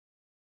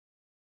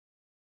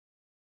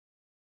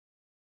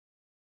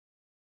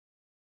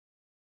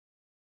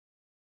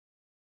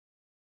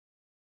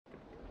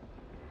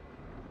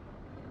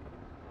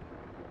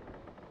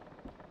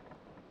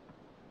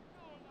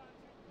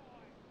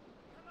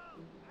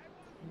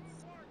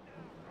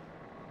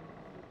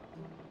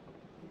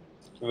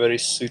very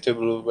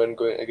suitable when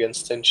going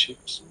against 10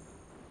 ships.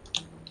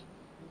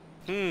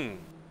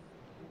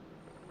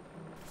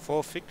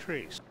 4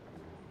 victories.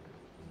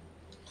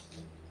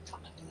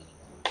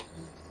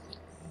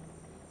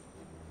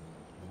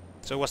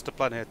 So what's the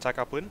plan here? Attack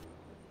up win?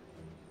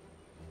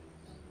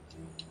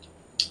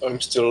 I'm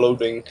still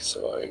loading,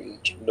 so I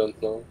don't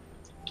know.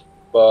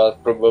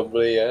 But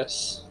probably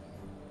yes.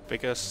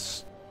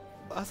 Because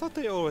I thought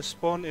they always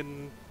spawn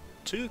in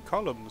 2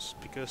 columns,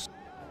 because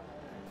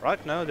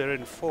right now they're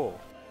in 4.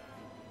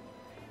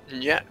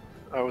 Yeah,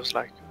 I was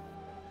like,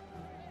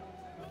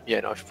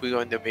 yeah, no, if we go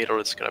in the middle,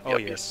 it's gonna be Oh a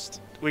yes,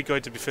 bit. we're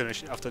going to be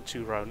finished after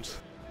 2 rounds.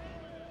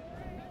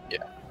 Yeah.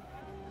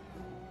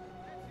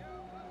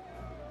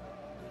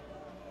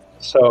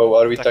 So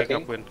are we Attacking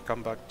attacking? upwind,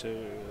 come back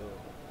to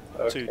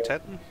Okay.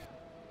 10.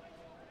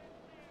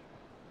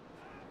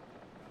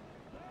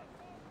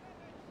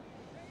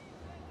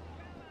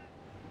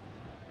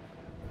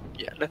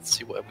 Yeah, let's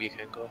see where we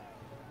can go.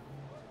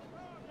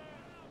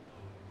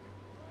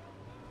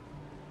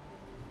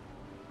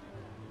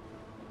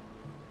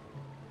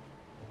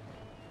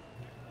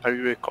 Are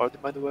you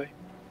recording, by the way?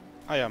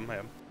 I am.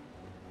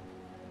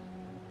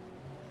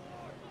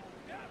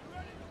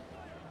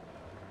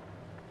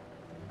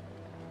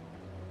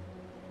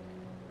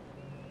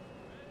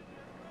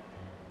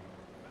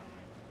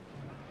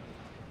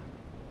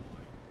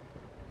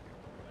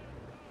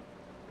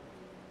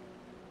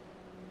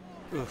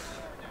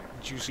 Oof.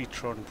 Juicy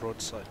Tron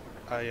broadside.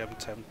 I am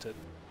tempted.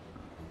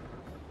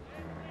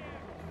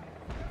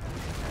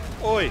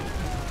 Oi!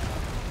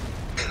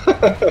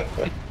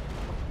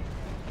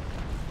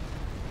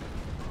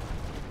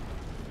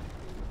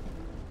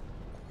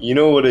 You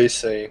know what they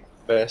say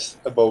best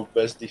about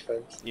best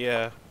defense?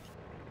 Yeah.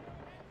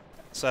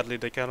 Sadly,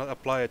 they cannot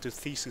apply it to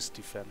thesis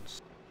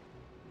defense.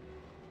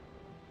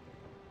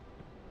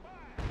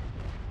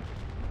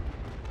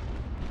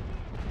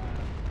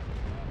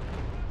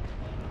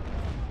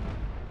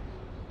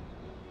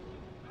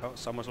 Oh,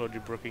 someone's already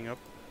breaking out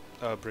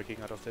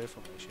of their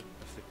formation.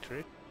 A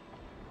victory.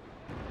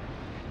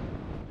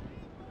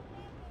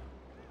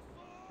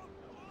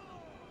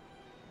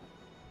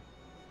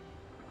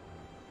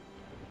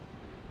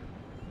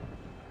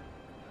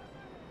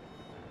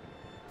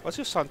 What's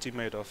your Santi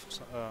made of?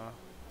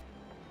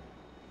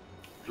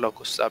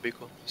 Locus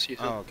Sabico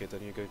season. Oh, okay,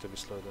 then you're going to be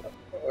slow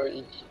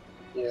then.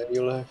 Yeah,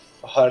 you'll have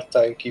a hard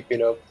time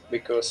keeping up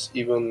because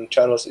even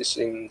Charles is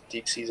in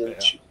peak season.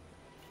 Yeah.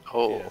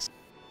 Oh, Yes.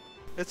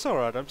 It's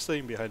alright, I'm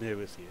staying behind here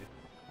with you.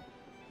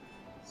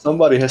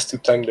 Somebody has to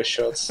tank the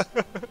shots,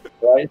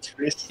 right,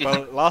 Chris?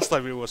 Well, last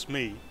time it was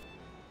me.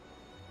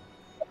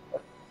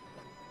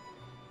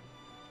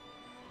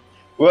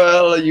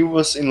 Well, you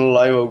was in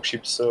live oak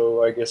ship,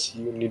 so I guess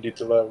you needed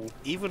to learn.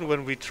 Even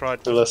when we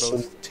tried The with lesson.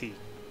 both team,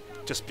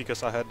 just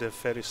because I had the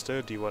very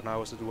sturdy one, I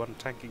was the one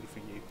tanking for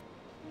you.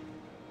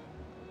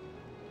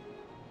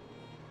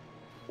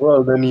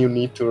 Well, then you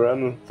need to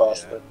run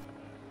faster. Yeah.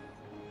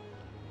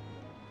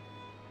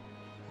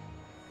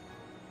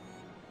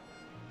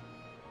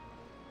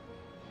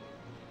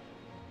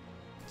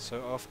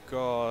 So I've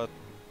got,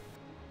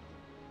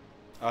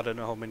 I don't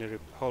know how many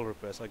hull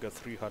repairs. I got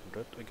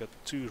 300. I got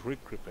 2 rig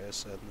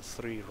repairs and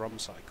 3 rum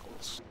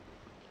cycles.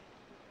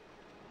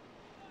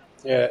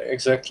 Yeah,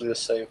 exactly the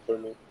same for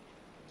me.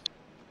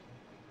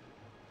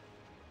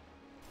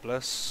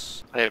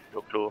 Plus, I have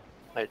no clue.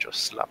 I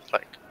just slapped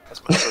like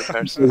as much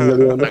repairs.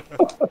 Brazilian. Like,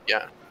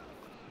 yeah.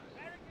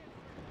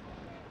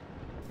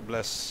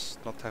 plus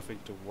not having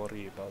to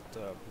worry about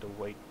the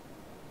weight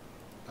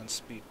and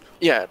speed.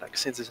 Yeah, like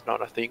since it's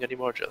not a thing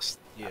anymore, just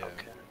I Yeah. don't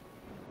care.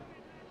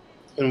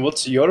 And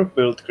what's your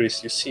build,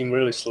 Chris? You seem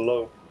really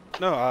slow.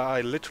 No,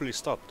 I literally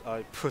stopped.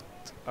 I put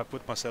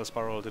my sail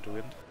spiral to the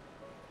wind.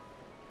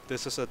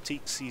 This is a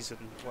teak season,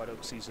 white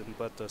oak season,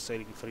 but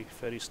sailing 3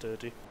 very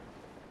sturdy.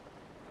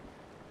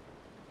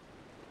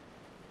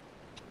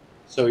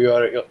 So you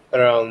are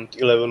around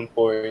 11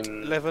 point...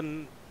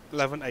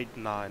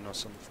 11.89 or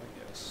something,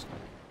 yes.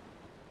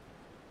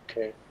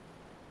 Okay.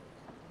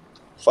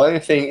 Funny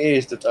thing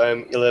is that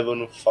I'm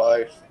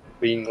 11.5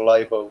 being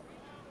live oak.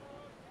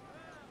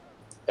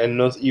 And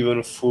not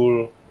even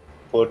full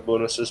port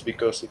bonuses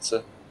because it's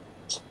a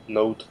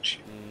node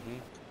ship.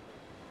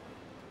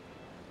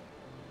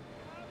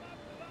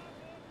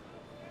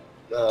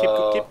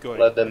 Keep going.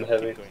 Let them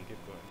have keep it. going.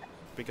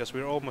 Because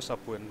we're almost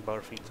upwind,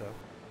 Barfita.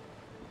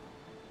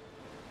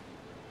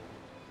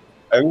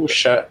 I will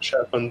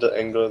sharpen the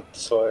angle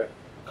so I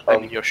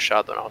I'm in your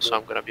shadow now, so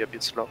I'm gonna be a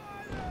bit slow.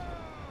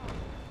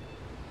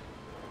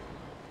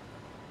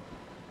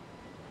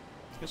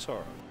 It's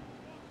alright.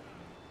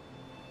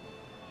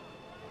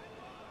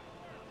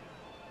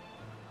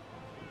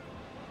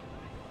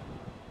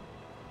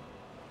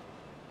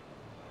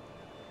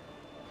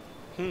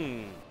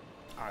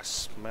 I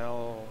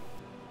smell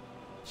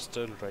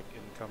Sternreich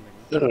incoming.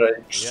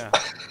 Sternreich. Yeah.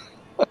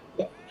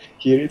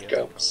 Here it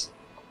comes.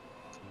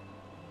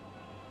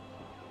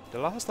 The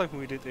last time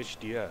we did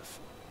HDF,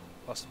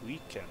 last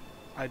weekend,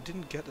 I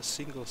didn't get a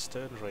single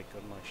Sternreich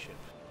on my ship.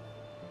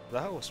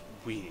 That was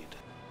weird.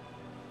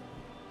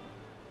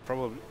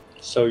 Probably.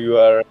 So you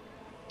are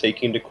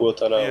taking the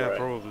quota now, Yeah, right?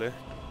 probably.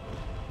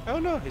 Oh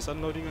no, he's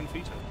unloading on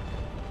Vita.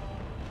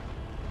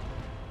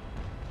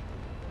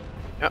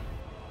 Yep.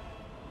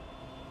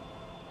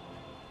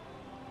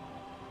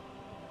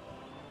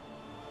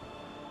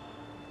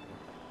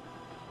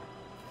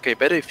 Okay,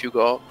 better if you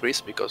go, Chris,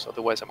 because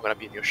otherwise I'm gonna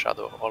be in your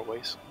shadow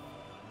always.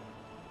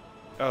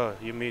 Oh,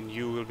 you mean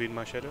you will be in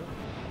my shadow?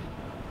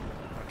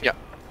 Okay. Yeah.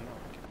 No,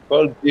 okay.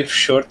 Well, if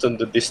shorten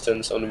the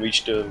distance on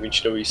which the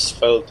winchtower is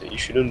felt, you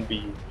shouldn't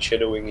be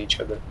shadowing each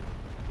other.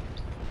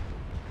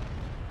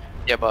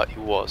 Yeah, but he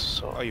was,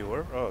 so... Oh, you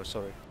were? Oh,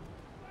 sorry.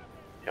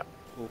 Yeah.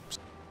 Oops.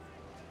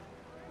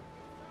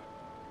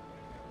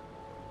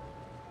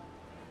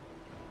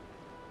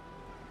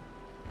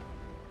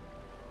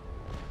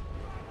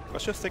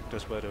 What's your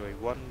thickness, by the way?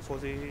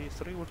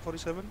 143,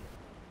 147?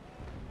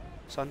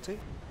 Santi?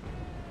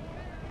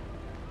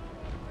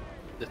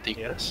 The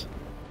thickness.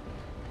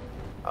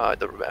 I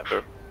don't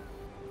remember.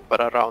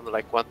 But around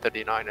like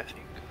 139, I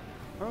think.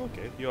 Oh,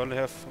 okay. You only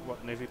have,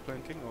 what, navy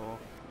planking, or...?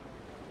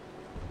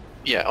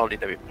 Yeah, only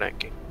Naval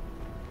planking.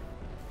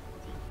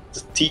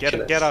 The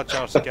thickness. Get out,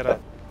 Charles, get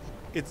out.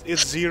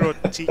 It's zero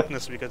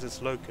thickness because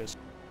it's locust.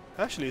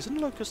 Actually, isn't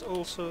locust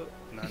also...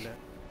 No, no.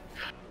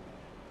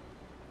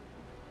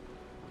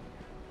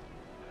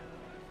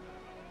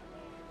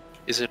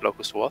 Is it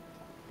locust what?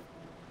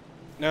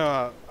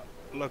 No,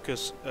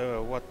 locust,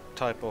 what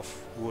type of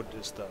wood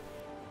is that?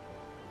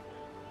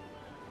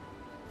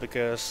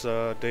 Because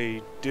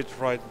they did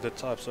write the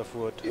types of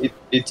wood.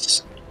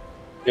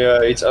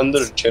 It's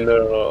under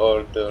general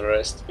or the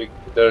rest.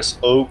 There's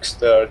oaks,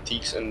 there are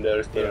teaks, and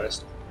there's the Yeah.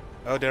 rest.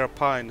 Oh, there are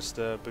pines,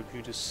 the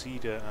Bermuda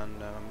cedar,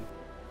 and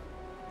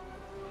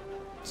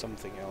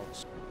something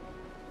else.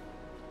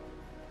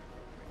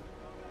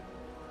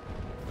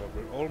 Well,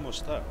 we're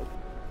almost out.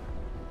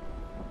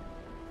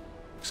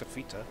 Except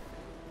Vita.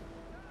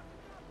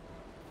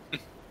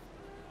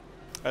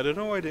 I don't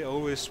know why they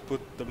always put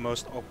the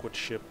most awkward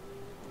ship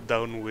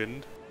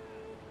downwind,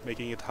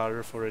 making it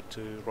harder for it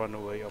to run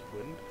away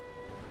upwind.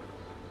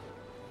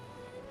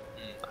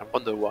 I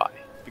wonder why.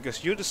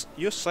 Because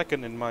you're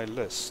second in my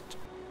list.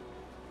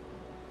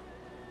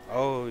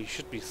 Oh, you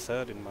should be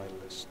third in my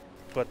list.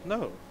 But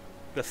no,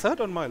 the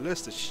third on my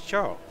list is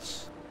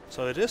Charles,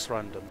 so it is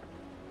random.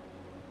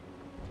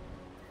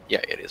 Yeah,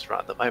 it is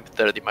random. I'm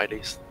third in my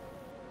list.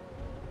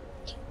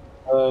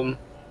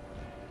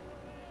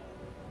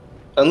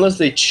 Unless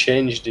they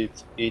changed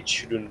it, it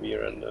shouldn't be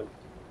random.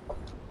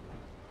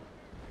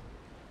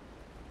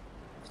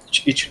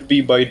 It should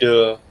be by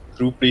the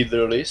group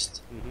leader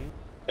list,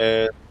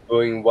 and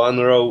going one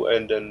row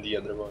and then the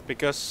other one.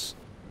 Because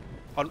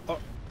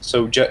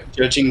So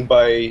judging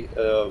by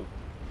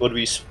what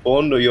we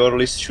spawned, your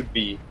list should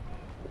be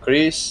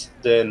Chris,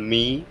 then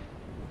me,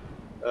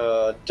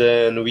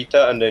 then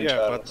Vita, and then yeah,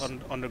 Charles.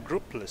 but on the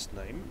group list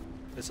name,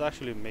 it's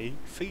actually me,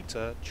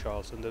 Vita,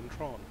 Charles, and then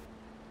Tron.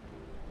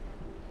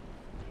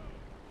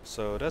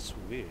 So that's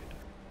weird.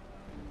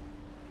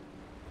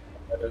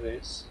 That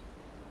is.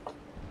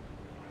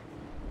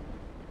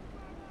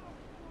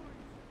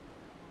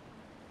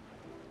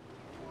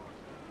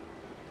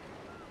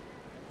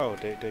 Oh,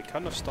 they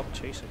kind of stopped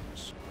chasing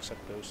us,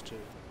 except those two.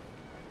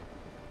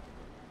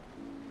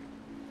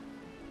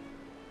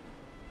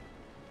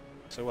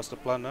 So what's the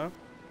plan now?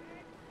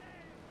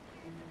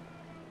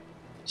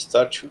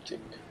 Start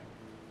shooting.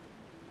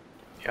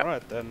 Yeah.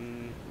 Alright,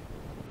 then...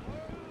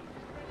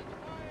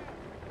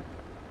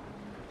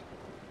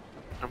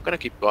 I'm gonna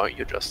keep going,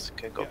 you just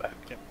can go back.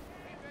 Yeah.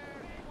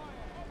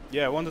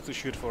 Yeah, I wanted to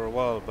shoot for a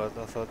while, but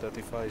I thought that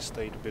if I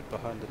stayed a bit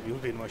behind, then you'll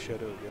be in my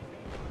shadow again.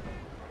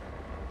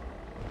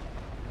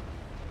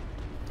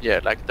 Yeah,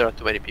 like there are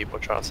too many people,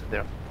 Charles, and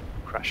they're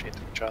crashing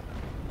into each other.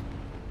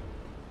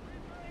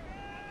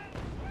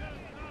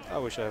 I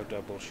wish I had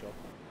double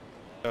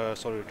shot.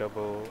 Sorry,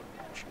 double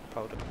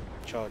powder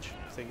charge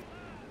thing.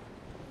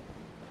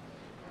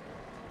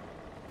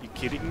 You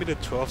kidding me? The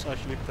 12's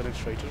actually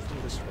penetrated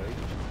from this range?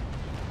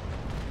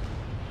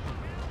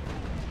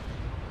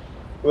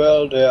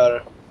 Well, they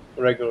are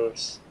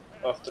regulars,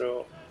 after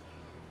all.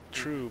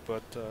 True,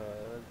 but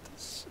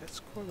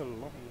it's quite a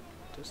long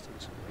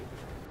distance away.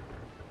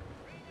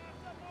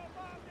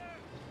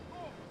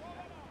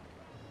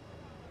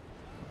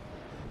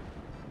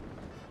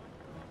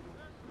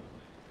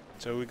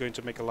 So we're going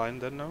to make a line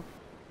then now?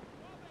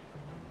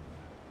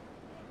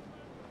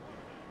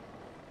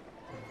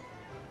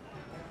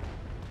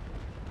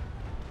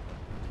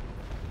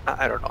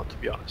 I don't know, to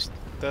be honest.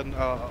 Then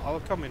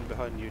I'll come in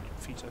behind you,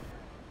 Vita.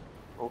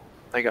 Oh,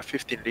 I got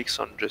 15 leaks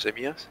on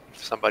Josemias,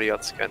 if somebody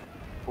else can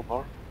pull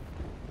more.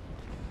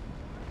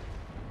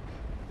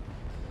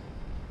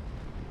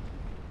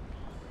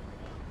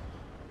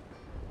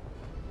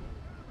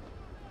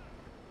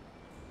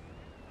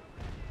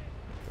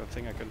 I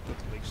think I can put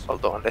leaks.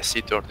 Although unless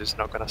Seaturn is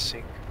not gonna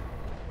sink.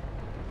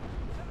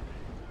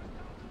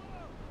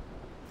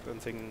 Don't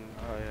think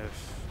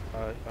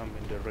I'm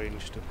in the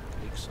range to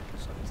put leaks on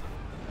something.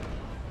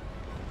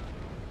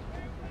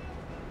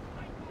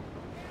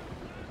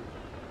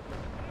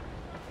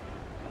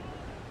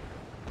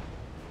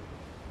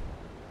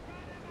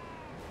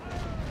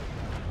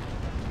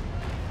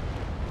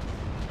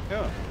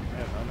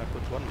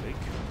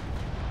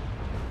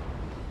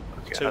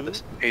 two.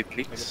 had 8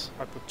 leaks.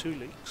 I put 2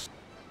 leaks.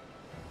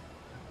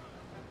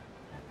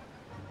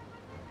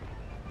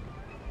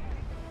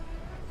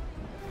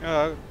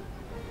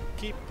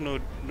 Keep no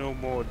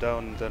more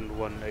down than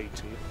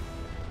 180.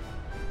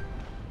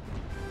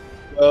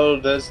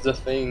 Well, that's the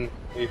thing.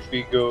 If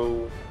we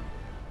go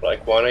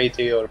like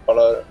 180 or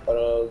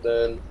parallel,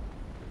 then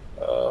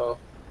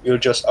we'll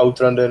just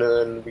outrun them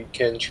and we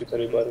can't shoot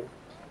anybody.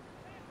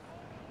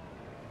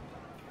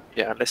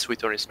 Yeah, unless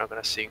V10 is not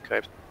gonna sink. I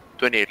have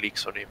 28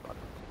 leaks on him, but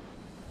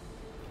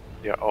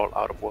they are all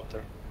out of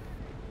water.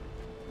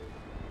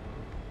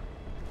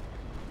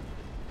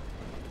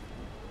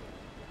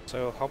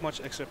 So how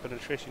much extra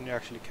penetration you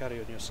actually carry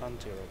on your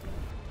Santi right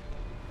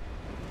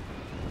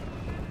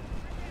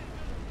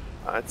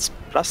now? It's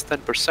plus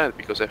 10%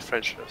 because I'm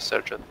French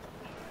sergeant.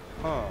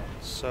 Ah,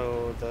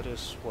 so that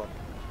is what?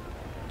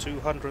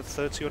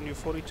 230 on your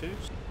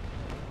 42s?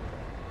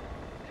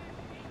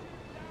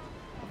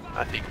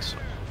 I think so.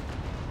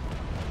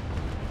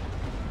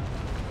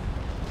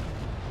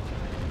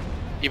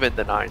 Even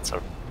the 9s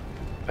are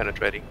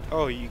penetrating.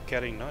 Oh, you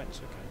carrying 9s,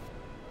 okay.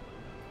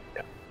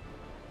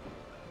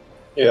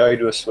 Yeah, I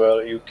do as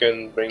well. You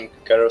can bring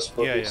carrots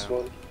for this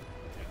one.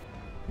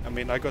 I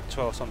mean, I got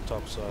 12 on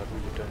top, so I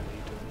really don't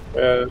need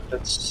to.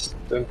 That's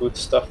the good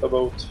stuff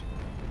about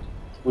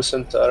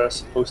Busant are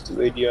supposed to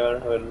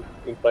ADR and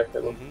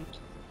implacable.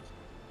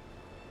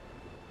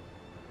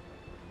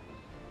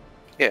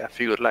 Yeah, I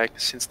figured like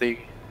since they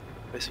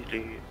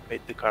basically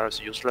made the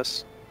cars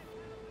useless,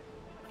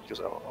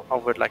 because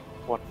over like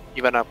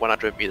even at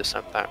 100 meters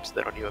sometimes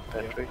they don't even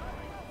penetrate.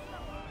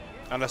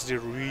 Unless they're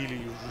really,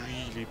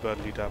 really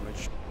badly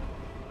damaged.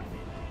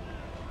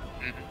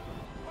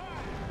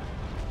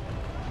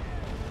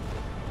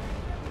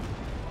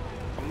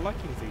 I'm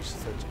liking these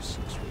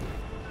 36 really.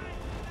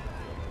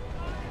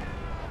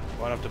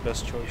 One of the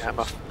best choices. Yeah,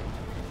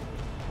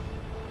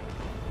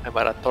 I'm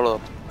at a total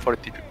of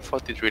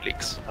 43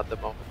 leaks at the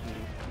moment.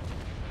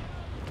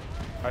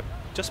 I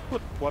just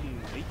put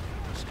 180.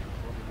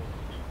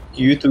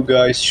 You two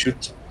guys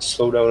should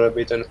slow down a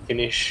bit and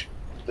finish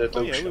that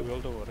Oh option. yeah, we will,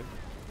 don't worry.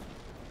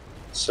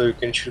 So you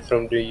can shoot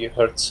from the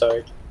hurt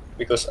side,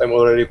 because I'm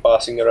already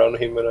passing around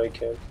him when I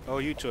can. Oh,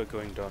 you two are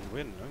going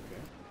downwind,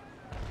 okay.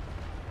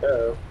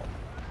 Yeah.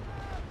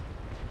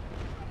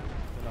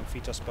 Then I'm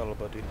Vita spell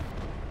buddy.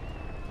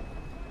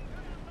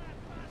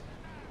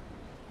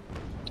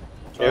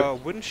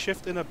 Yep. Wind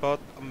shift in about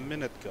a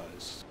minute,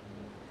 guys.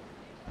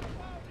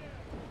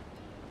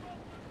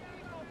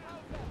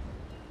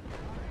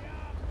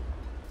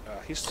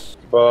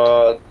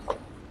 But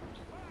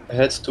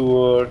head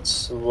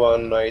towards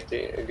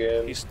 190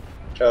 again,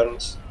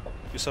 Charles.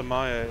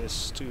 Isamaya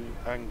is too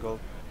angled.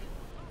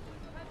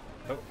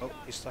 Oh,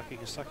 he's stacking.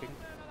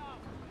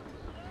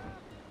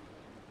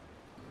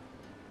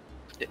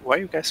 Yeah, why are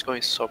you guys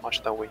going so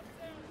much downwind?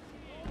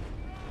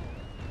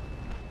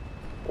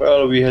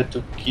 Well, we had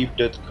to keep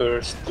that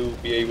curse to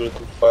be able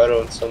to fire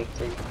on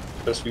something,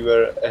 because we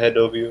were ahead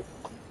of you,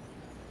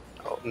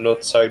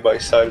 not side by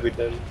side with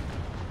them.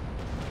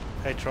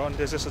 Hey Tron,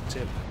 this is a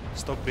tip.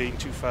 Stop being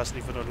too fast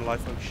even on a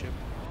lifelong ship.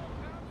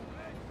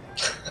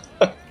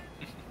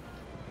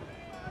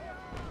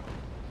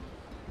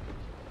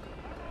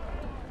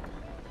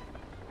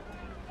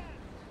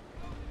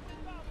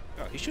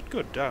 Oh, he should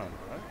go down,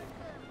 right?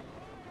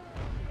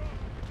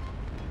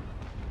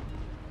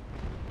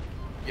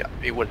 Yeah,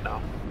 he will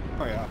now.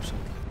 Oh yeah,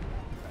 absolutely.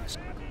 Nice.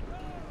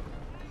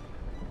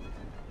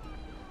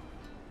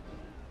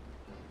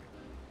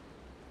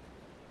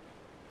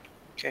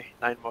 Okay,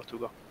 9 more to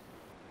go.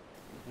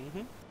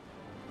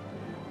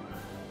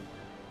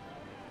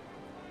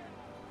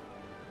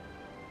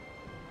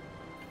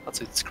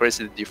 Also, it's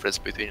crazy the difference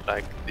between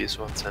like these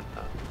ones and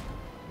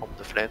on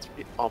the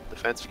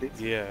fence fleet.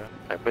 Yeah.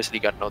 I basically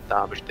got no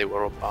damage, they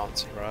were all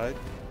bouncing. Right.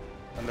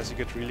 Unless you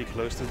get really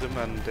close to them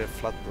and they're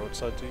flat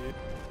broadside to you.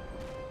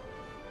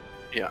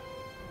 Yeah.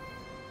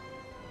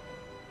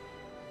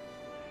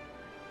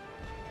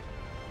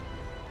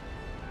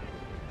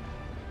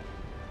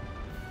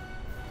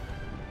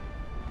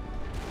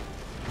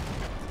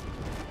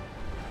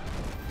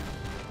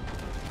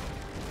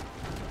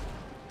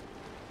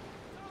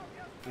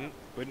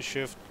 Wind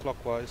shift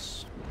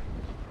clockwise.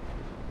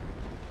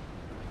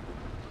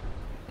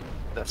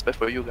 That's bad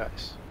for you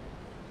guys.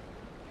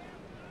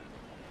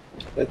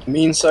 That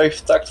means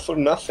I've tacked for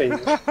nothing.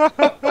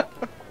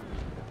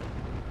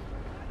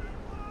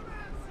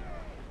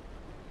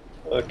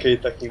 Okay,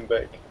 tacking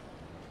back.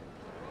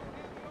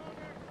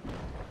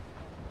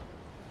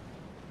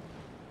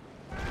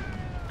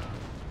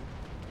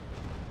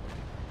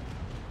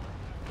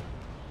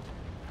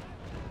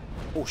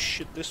 Oh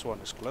shit, this one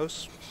is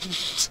close.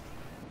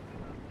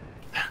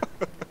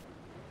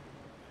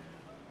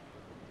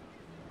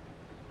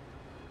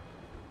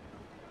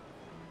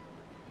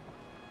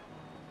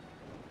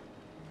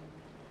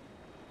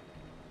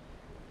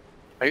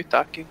 Are you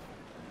tacking?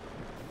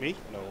 Me?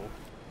 No.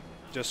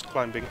 Just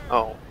climbing.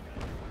 Oh.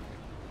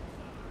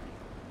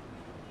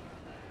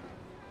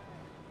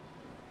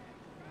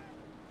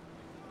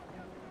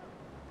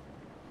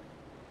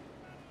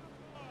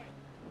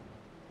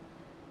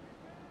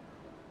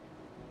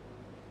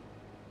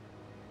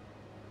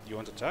 You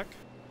want to attack?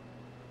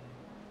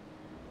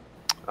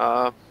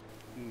 I'm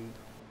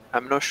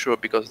not sure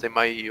because they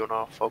might, you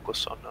know,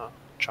 focus on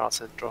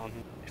charge and drone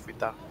if we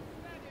die.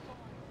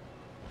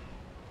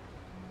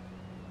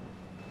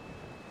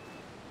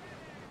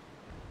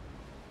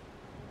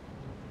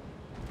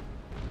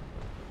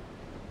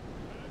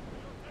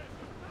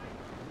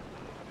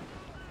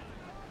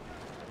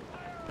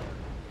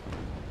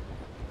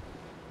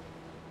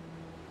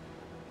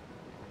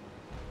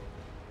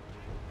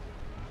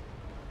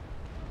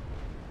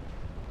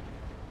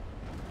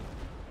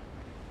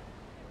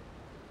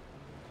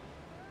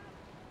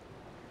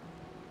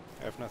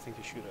 I have nothing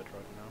to shoot at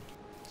right now,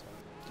 so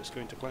just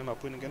going to climb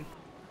up win again.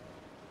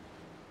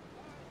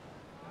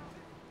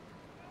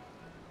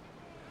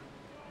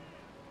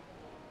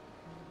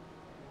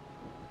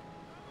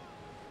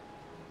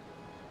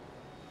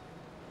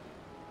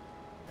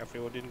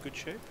 Everyone in good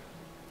shape?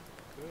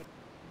 Good.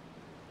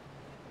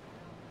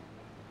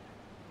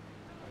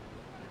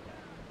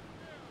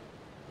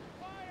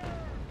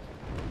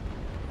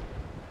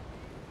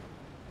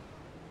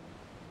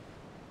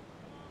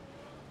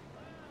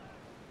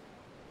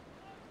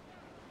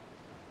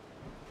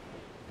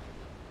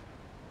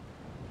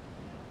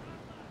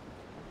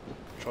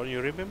 Sean,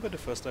 you remember the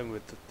first time we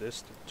did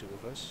this, the two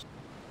of us?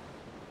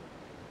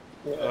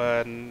 Yeah.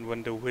 And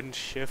when the wind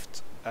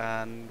shifted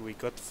and we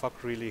got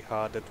fucked really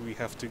hard that we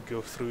have to go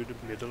through the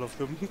middle of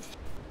them.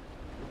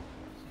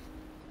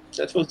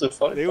 That was the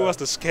fun It part. was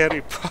the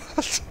scary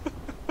part.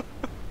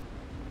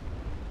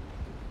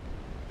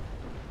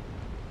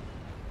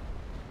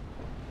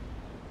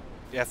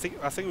 Yeah,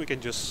 I think we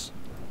can just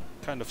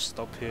kind of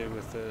stop here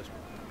with the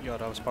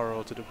Yardhouse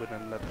parallel to the wind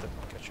and let them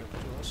catch up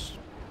to us.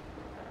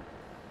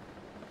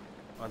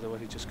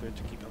 Otherwise, he's just going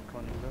to keep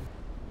outrunning them.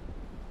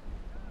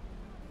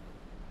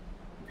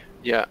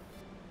 Yeah.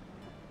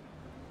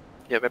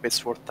 Yeah, maybe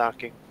it's worth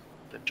attacking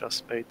than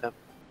just bait them.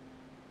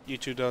 You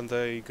two done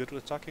they good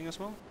with attacking as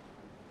well?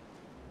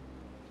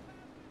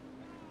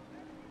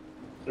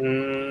 I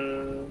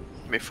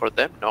mean, for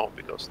them, no,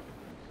 because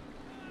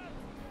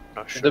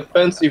not sure.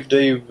 Depends if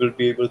they will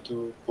be able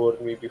to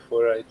board me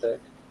before I attack.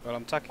 Well,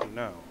 I'm attacking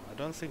now. I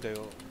don't think they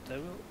will.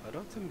 I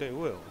don't think they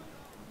will.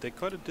 They're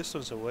quite a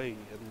distance away,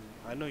 and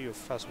I know you're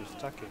fast with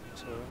attacking,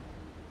 so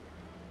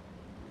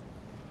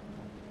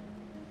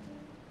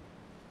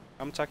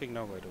I'm attacking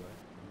now, by the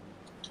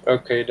way.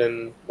 Okay,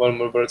 then one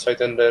more bird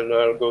sight and then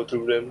I'll go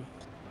through them.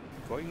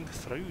 Going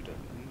through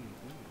them.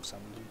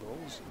 Sounding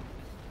balls.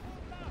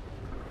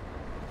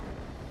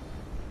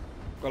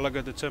 Well, I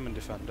got determined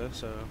defender,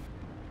 so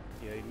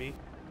yay me.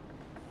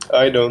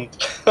 I don't.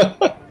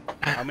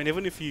 I mean,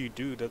 even if you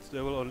do, that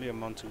will only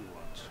amount to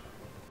what?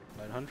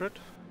 900?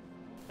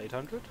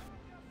 800?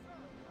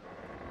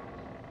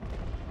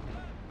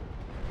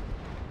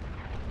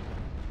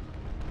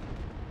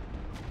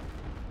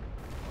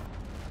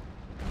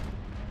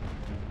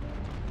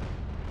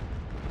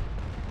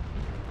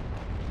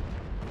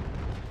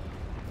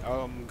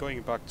 I'm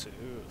going back to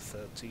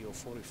 30 or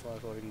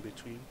 45 or in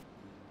between.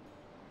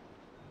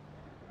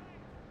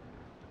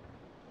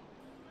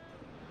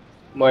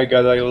 My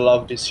god, I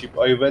love this ship.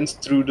 I went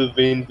through the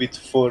wind with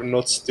 4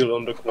 knots still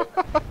on the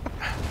clock.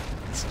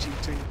 It's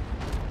cheating.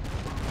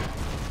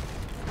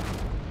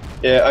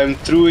 Yeah, I'm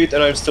through it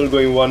and I'm still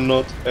going 1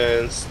 knot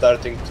and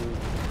starting to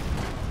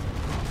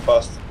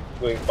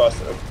going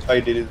faster. I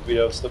did it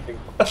without stopping.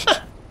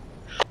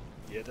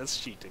 Yeah, that's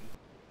cheating.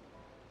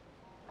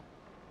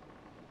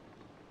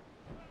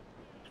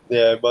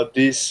 Yeah, but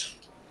these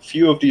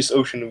few of these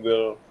ocean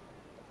will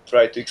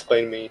try to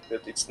explain me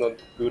that it's not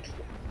good.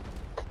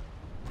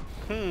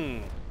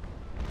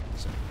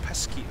 It's a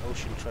pesky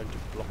ocean trying to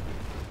block me.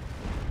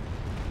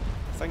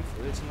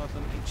 Thankfully, it's not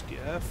an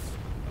HDF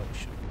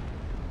ocean.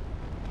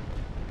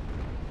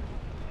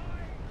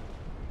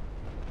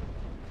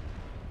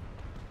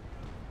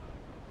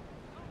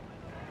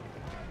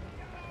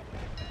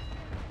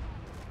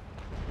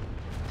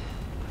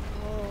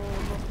 Oh,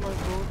 not my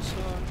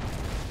broadside.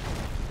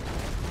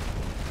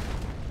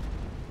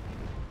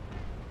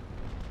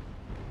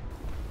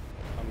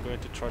 I'm going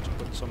to try to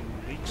put some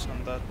leaks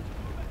on that.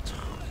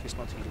 He's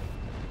not healing.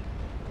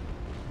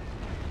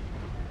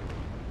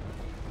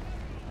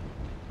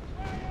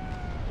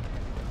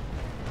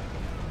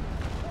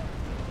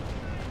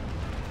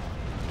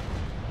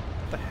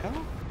 What the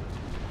hell?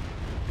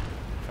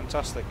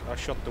 Fantastic, I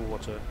shot the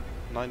water.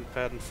 9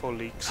 pad and 4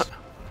 leaks.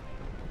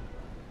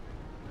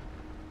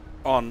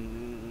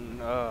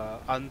 On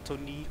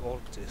Anthony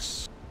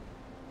Ortiz.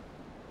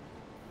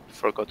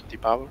 Forgot to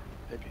depower,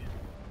 maybe.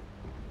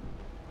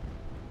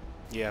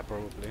 Yeah,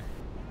 probably.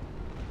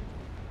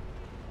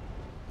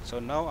 So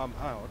now I'm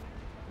out.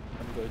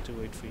 I'm going to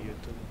wait for you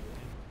to...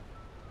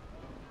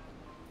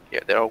 Yeah,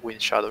 they're all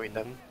wind shadowing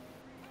them,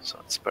 so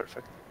it's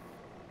perfect.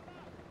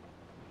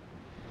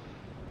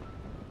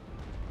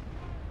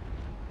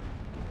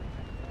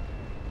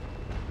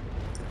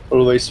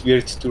 Always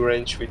weird to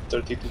range with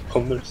 32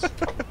 pounders.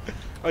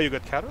 Oh, you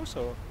got carrots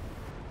or?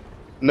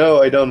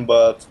 No, I don't,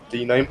 but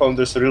the 9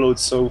 pounders reload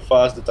so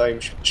fast that I'm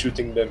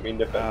shooting them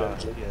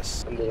independently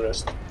Yes. and the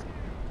rest.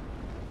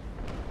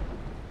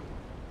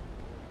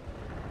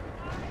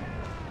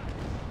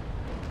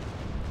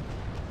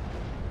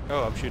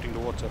 Oh, I'm shooting the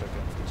water again.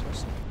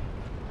 Fantastic.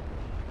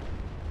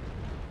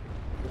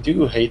 Do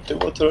you hate the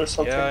water or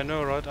something? Yeah, I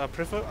know, right? I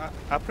prefer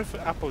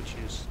apple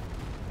juice.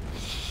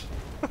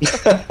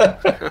 Yeah,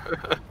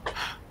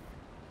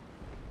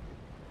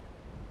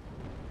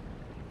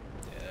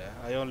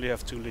 I only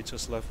have 2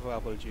 liters left of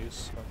apple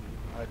juice.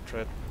 I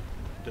dread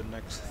the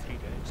next 3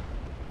 days.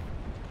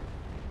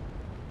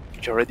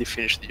 You already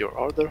finished your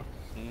order?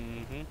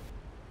 Mm-hmm.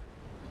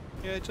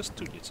 Yeah, just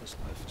 2 liters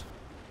left.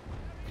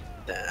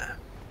 Damn.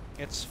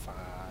 It's fine.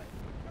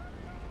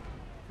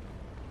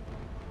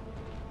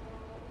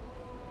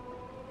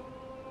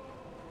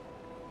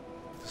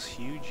 This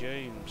Hugh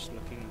James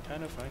looking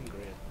kind of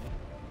angry at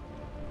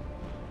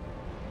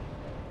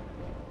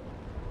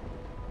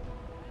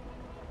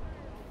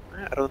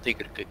me. I don't think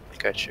it could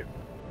catch you.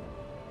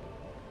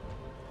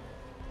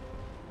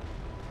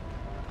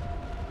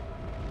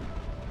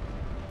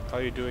 How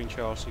are you doing,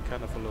 Charles? You're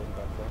kind of alone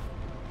back there.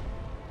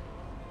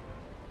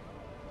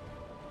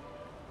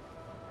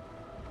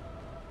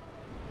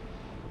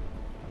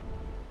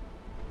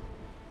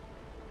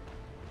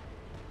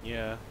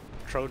 Yeah,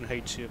 Drone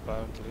hates you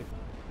apparently.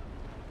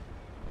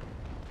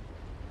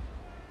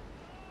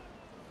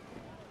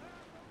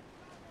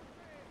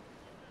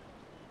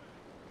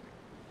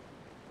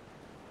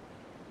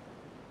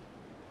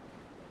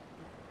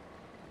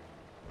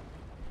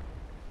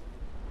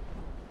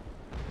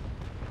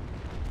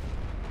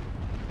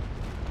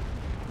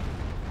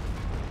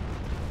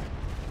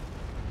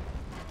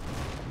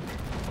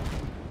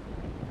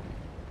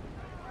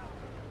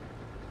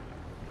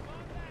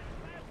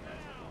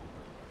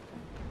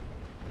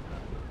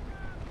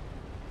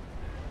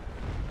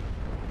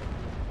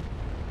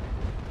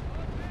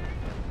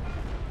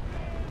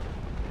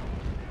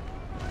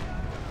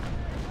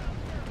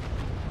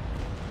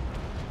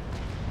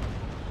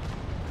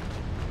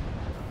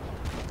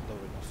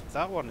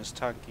 That one is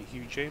tanky.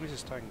 Hugh James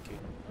is tanky.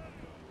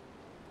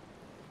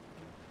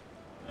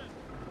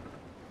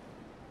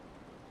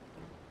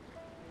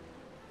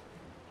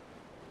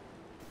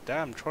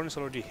 Damn, Tron is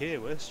already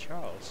here. Where's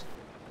Charles?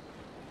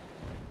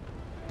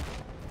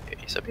 Yeah,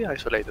 he's a bit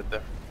isolated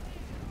there.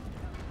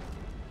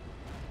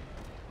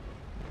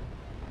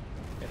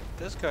 Yeah,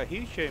 this guy,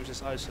 Hugh James,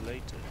 is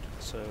isolated,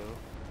 so...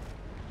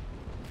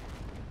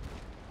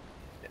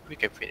 Yeah, we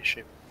can finish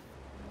him.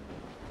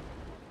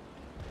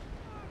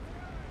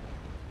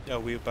 Yeah,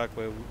 we're back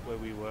where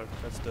we were.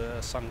 That's the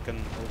sunken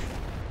ocean.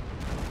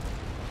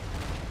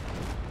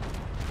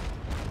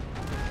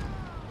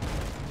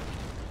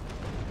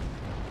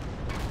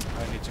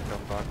 I need to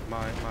come back.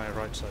 My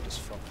right side is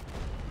fucked.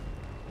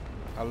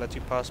 I'll let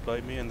you pass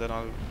by me and then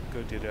I'll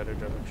go to the other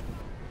direction.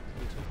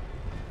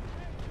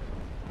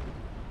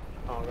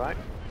 Alright.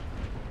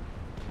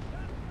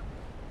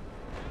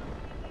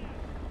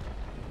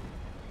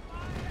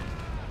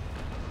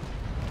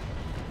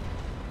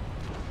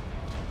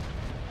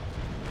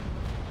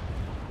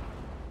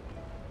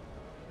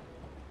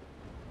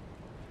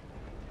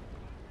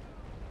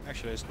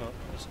 Actually, it's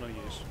no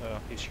use.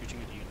 He's shooting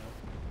at you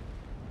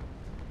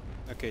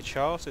now. Okay,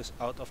 Charles is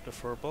out of the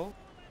furball.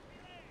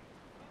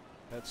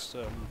 That's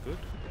good.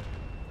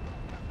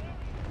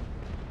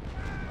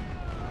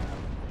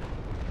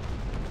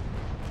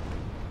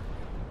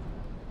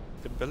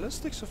 The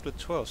ballistics of the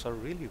 12s are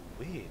really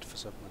weird for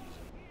some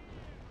reason.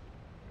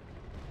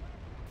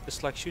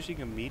 It's like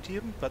shooting a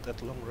medium, but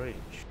at long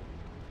range.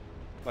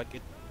 Like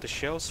the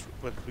shells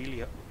went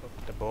really,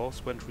 the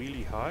balls went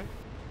really high,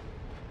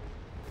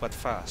 but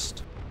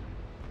fast.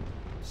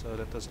 So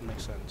that doesn't make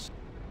sense.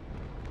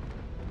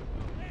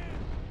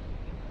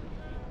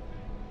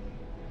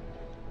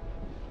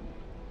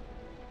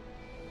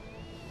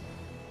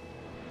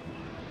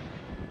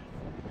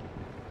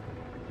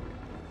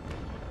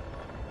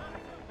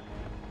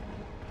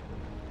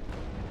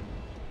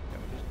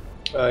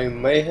 I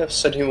may have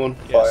set him on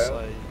Yes, fire.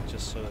 I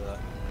just saw that.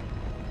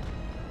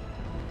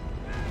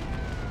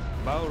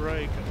 Bow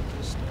rake at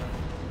this time.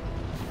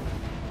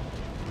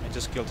 I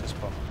just killed his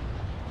bomb.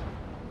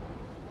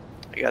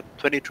 I got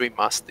 23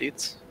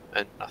 mastids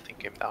and nothing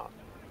came down.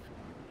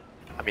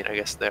 I mean, I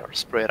guess they are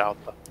spread out,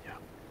 but yeah.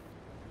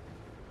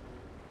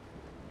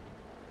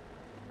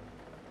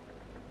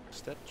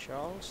 Is that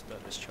Charles?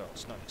 That is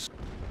Charles, nice.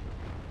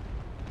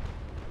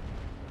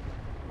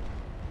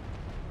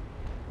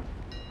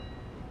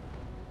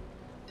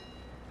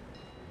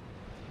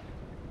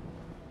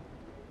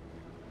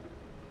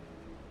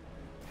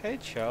 Hey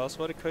Charles,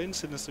 what a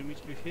coincidence to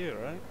meet you here,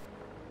 right?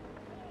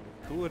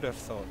 Who would have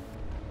thought?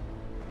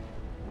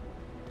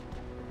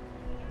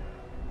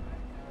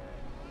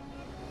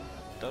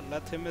 Don't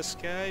let him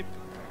escape!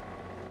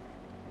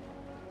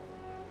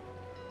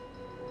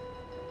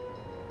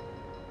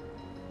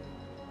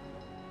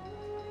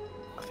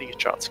 I think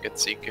Charles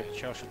gets Seeker.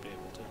 Charles should be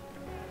able to.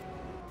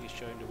 He's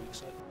showing the weak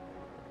side.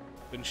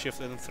 Wind shift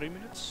in 3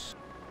 minutes.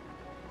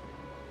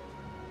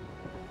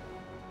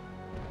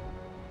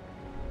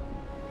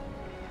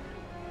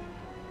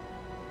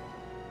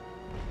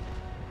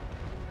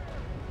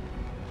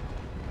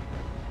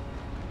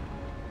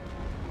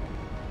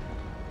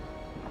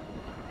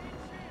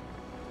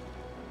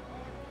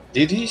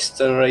 Did he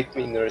strike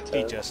me in He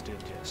return? just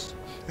did, yes.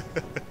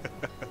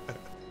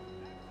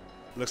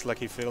 Looks like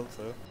he failed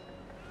though.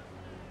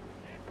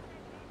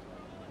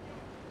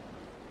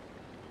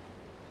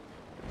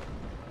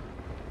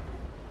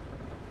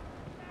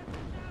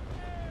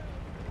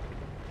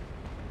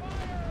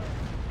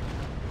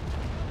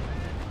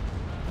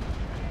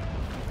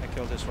 I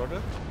killed his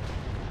rudder.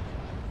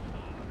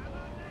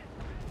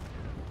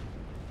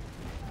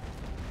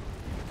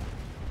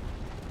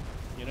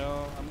 You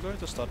know, I'm going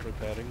to start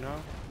repairing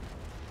now.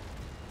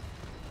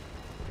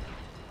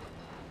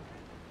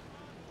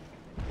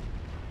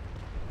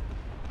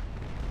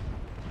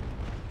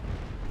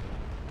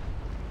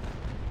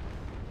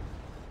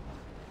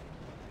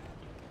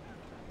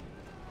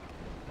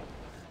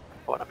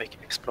 I wanna make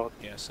him explode.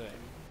 Yeah, same.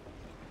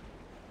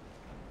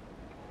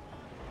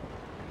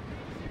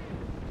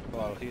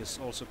 Well, he is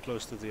also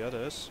close to the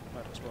others.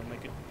 Might as well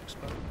make it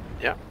explode.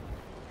 Yeah.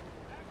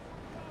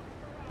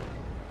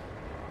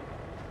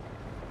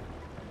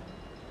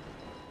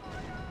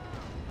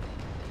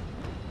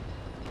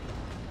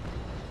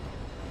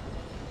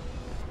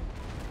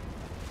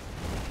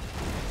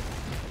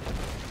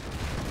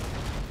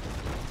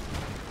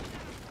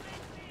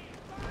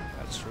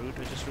 That's rude,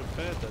 I just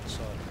repaired that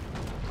side.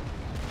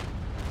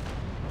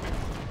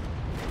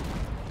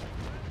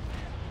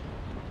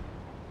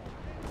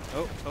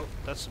 Oh,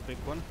 that's a big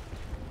one.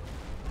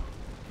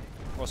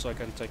 Also, I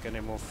can't take any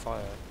more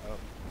fire. Oh.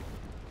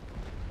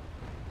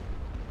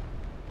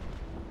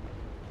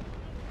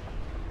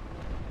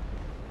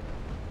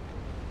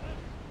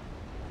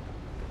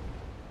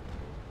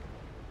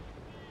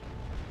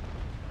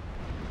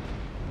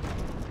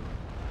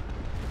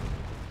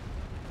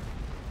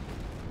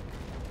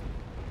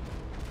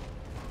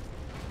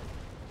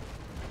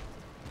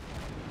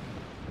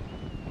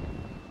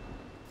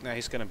 Nah,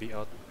 he's gonna be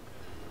out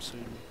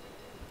soon.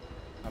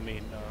 I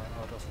mean,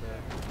 out of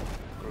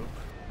the group.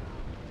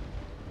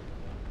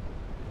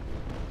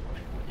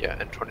 Yeah,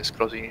 and Tron is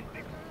closing in.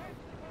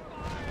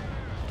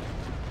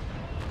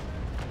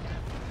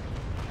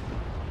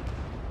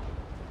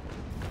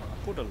 I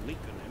put a leak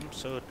on him,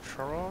 so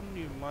Tron,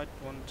 you might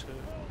want to...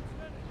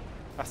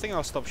 I think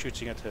I'll stop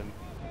shooting at him.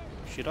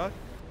 Should I?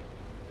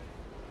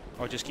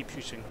 Or just keep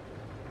shooting?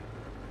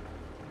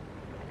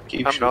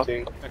 Keep I'm not.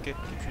 shooting. Okay,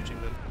 keep shooting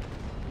then.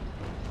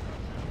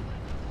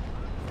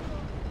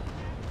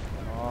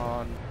 Come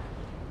on.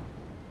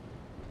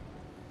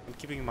 I'm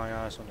keeping my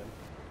eyes on him.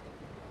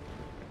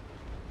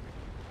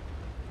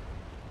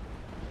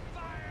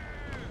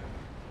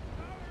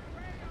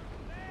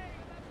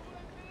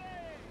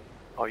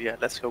 Oh yeah,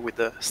 let's go with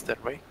the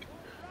stairway.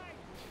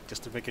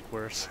 Just to make it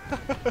worse.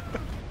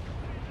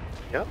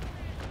 Yeah.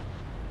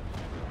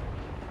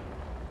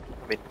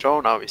 I mean,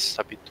 Joe now is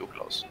a bit too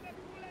close.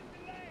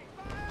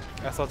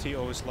 I thought he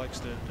always likes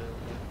the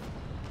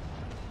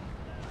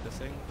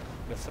thing,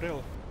 the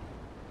thrill.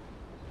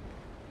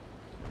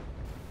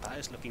 That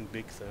is looking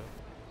big though.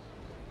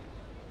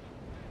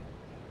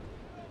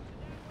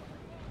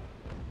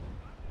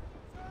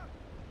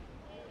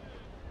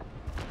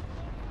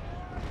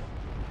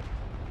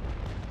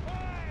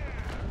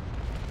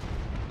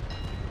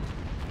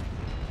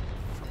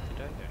 What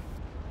did I do?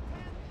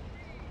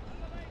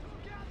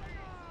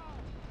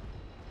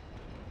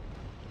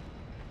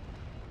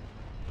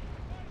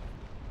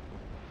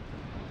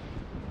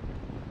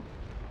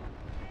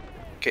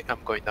 Okay,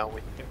 I'm going down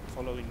with. Okay,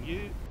 following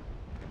you.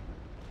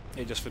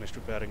 He just finished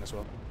repairing as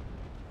well.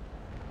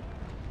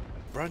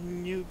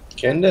 Brand new.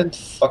 Can that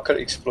fucker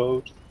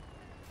explode?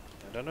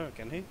 I don't know,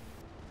 can he?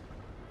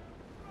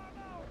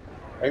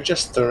 I've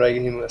just struck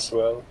him as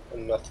well,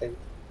 and nothing.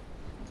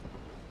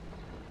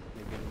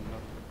 Maybe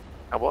not.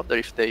 I wonder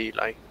if they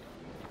like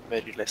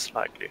very less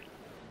likely,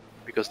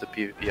 because the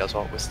PvP as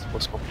always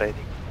was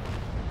complaining.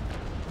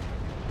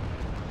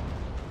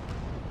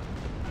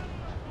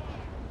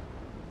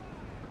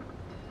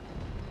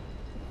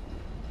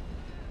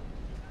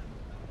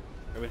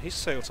 I mean, his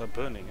sails are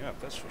burning up,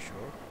 that's for sure.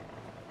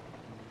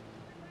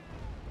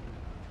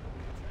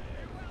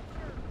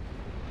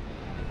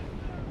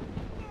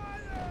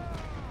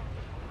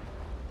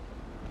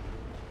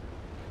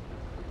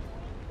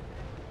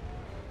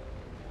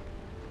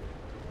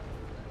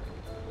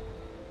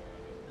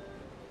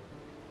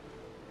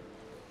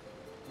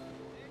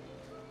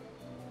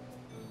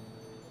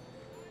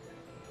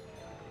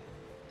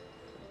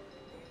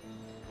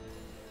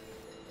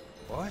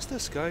 Why is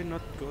this guy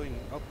not going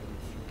up and,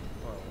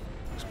 well,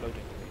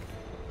 exploding?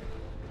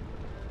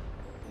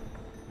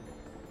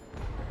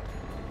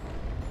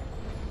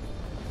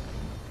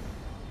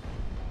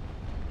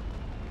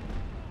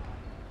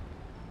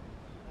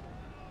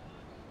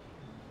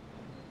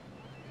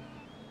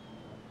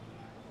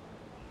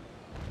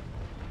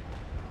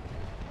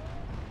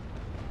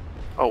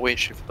 Oh, wind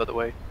shift, by the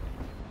way.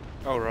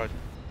 Oh, right.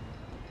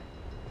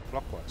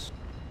 Clockwise.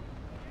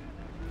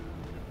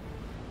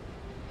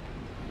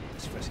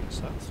 It's facing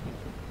south.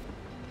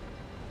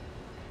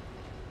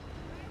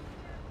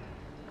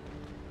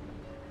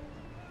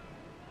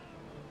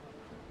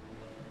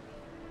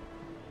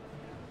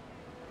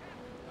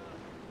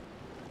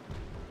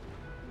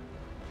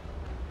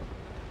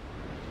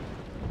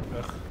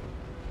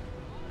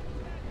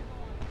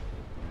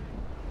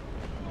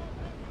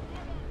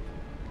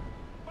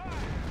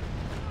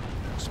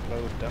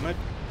 Low damage.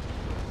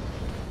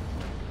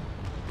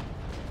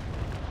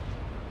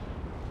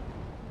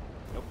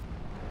 Nope.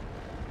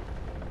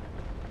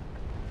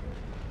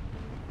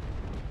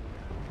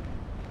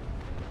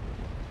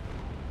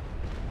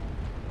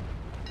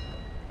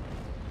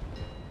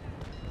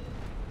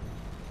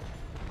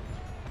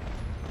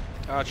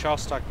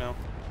 Charles stuck now.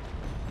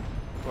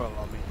 Well,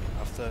 I mean,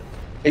 after...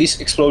 He's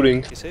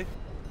exploding. Is he?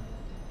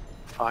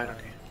 Finally.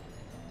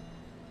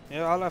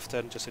 Yeah, I'll have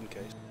 10 just in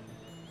case.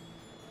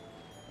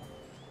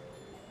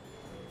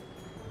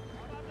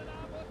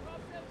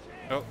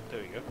 Oh,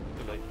 there we go.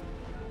 Too late.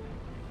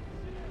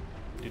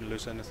 Didn't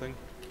lose anything.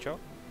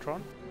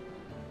 Tron?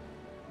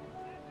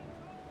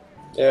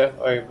 Yeah,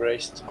 I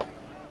braced.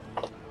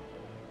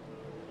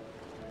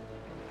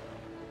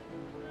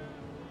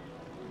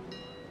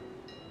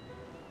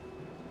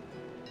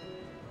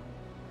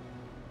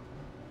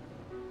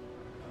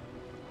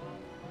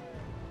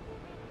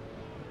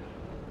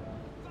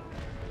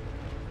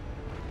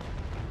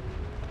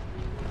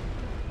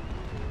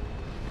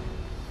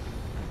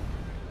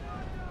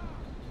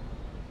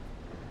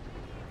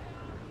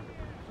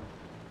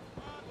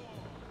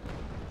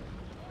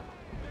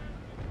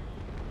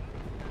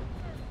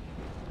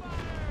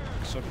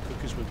 Some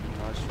cookies would be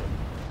nice for me.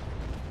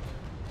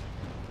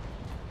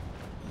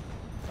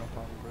 I'm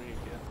hungry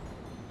again.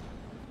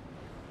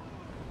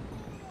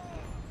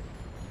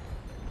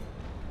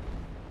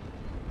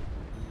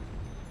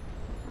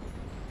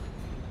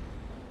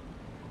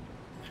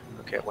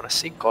 Okay, I want to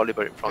sink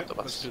Oliver in front of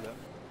Let's us. do that.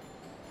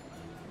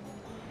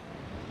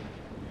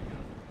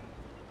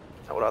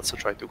 I will also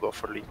try to go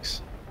for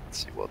leaks.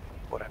 Let's see what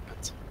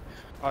happens.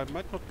 I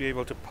might not be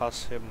able to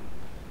pass him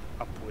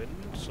upwind,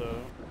 so...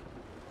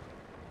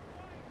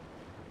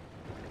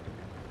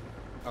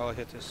 I'll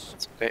hit his...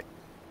 It's okay.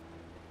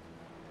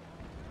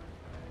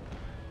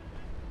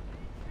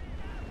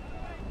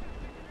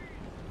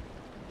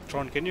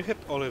 Tron, can you hit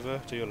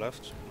Oliver to your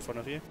left, in front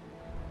of you?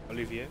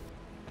 Olivier?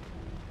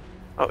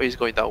 Oh, he's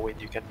going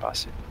downwind, you can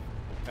pass it.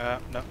 No,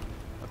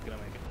 not gonna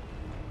make it.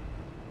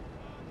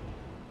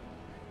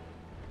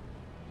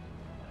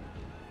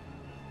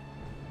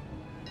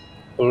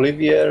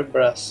 Olivier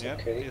Brass, Yeah,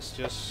 okay. he's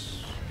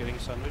just getting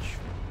sandwich.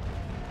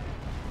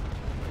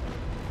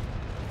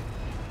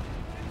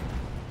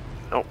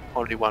 No,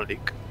 only one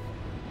leak.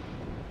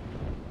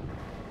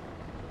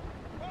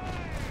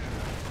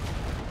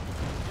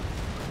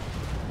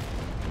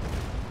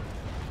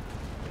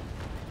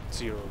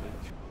 Zero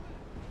leak.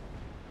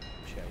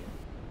 Shame.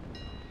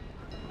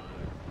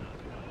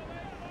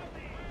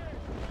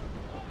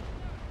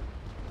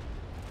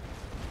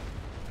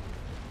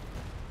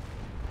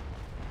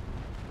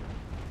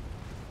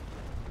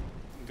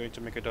 I'm going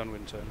to make a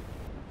downwind turn.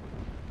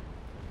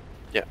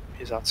 Yeah,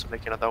 he's also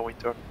making a downwind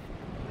turn.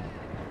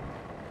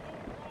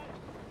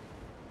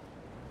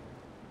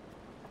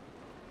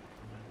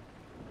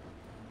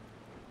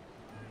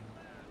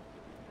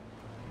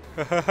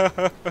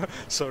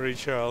 Sorry,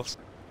 Charles.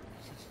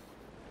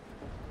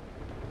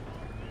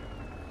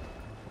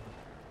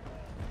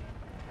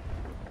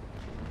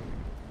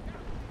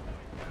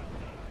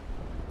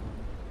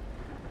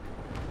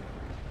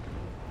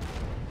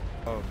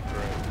 Oh,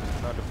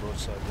 great. Not a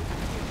broadside.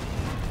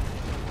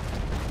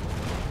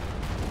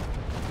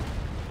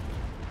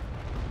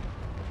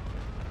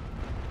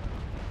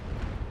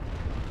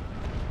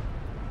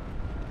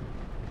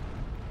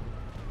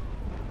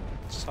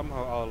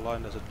 Somehow our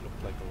line doesn't look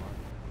like a line.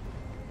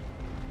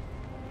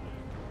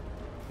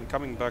 I'm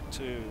coming back to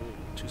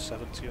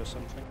 270 or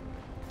something.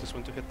 Just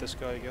want to hit this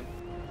guy again.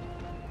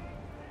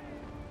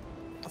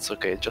 That's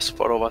okay, just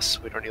four of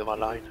us, we don't need one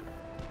line.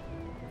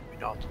 We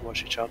know how to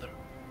watch each other.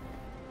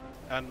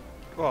 And,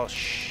 well,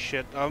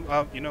 shit,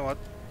 you know what?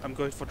 I'm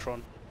going for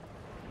Tron.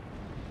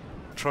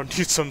 Tron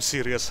needs some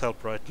serious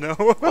help right now.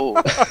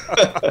 Oh,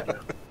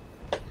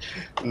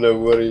 No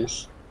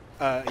worries.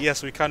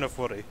 Yes, we kind of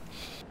worry.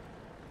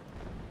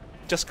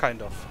 Just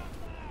kind of.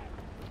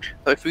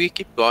 so if we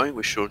keep going,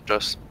 we should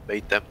just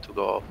bait them to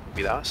go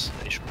with us,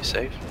 and it should be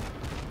safe.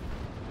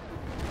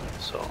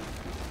 So,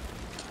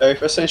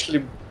 I've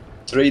essentially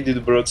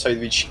traded broadside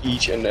with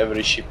each and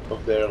every ship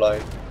of their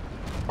line.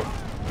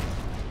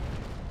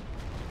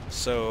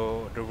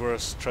 So, the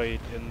worst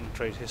trade in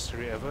trade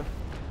history ever?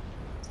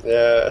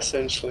 Yeah,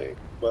 essentially.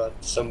 But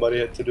somebody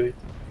had to do it.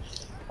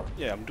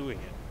 Yeah, I'm doing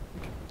it.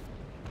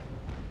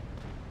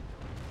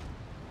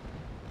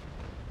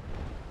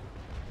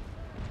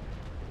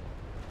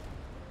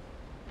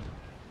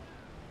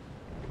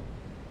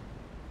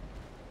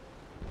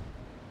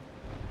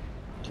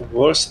 The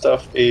worst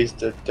stuff is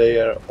that they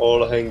are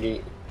all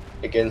hanging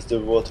against the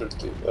water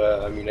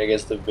to,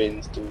 against the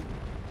wind to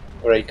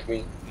rake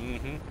me.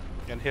 Mm-hmm.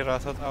 And here I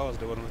thought I was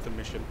the one with the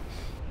mission.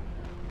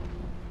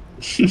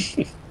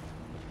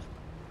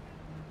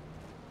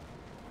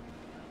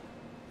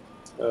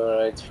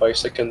 Alright, 5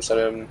 seconds and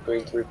I'm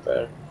going to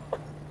repair.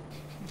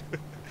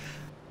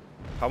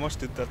 How much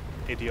did that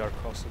ADR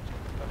cost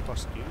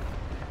you?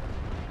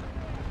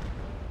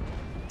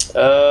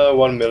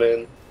 1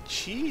 million.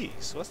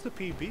 Jeez, what's the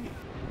PB?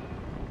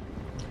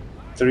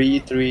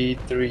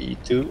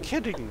 3332.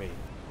 Kidding me?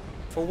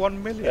 For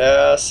 1 million?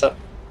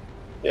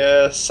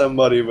 Yeah,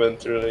 somebody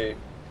went really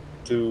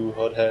too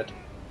hothead.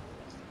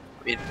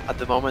 I mean, at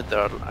the moment there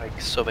are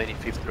like so many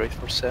fifth rates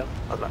for sale.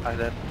 I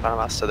then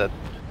Panamasta that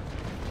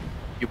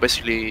we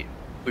basically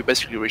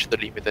reached the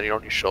limit, and it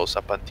only shows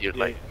up until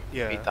like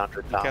yeah.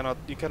 800 You down.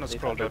 cannot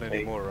scroll down 800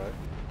 anymore, right?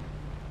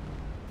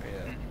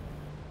 Yeah. Mhm.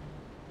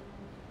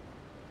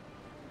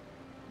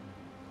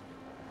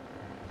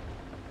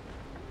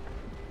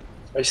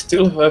 I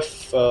still have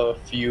a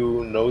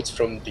few notes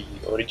from the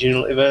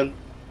original event,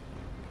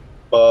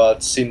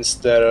 but since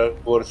they're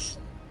worth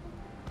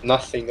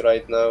nothing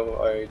right now,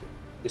 I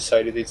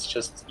decided it's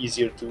just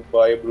easier to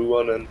buy a blue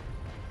one and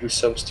do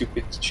some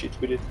stupid shit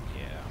with it.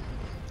 Yeah.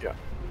 Yeah.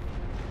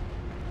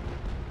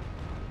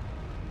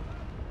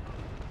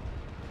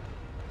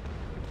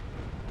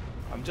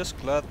 I'm just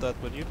glad that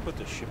when you put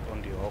the ship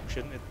on the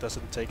auction, it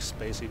doesn't take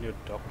space in your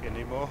dock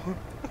anymore.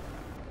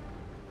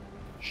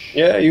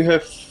 Yeah, you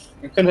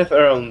can have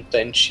around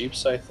 10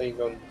 ships, I think,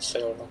 on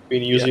sale. I've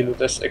been using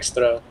it as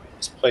extra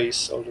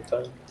space all the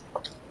time.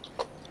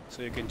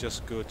 So you can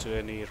just go to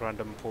any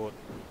random port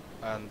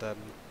and then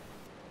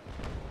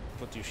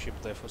put your ship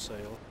there for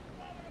sale.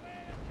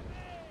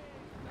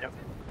 Yep.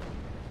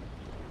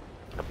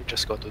 Let me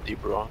just go to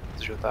Debron,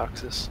 zero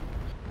taxes.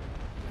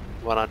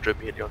 100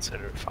 million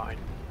and you're fine.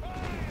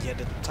 Yeah,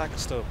 the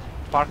tax, the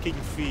parking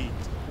fee,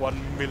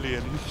 1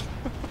 million.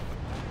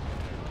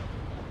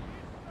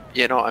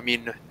 Yeah, no, I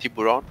mean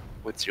Tiburon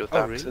with zero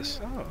Oh, really? taxes.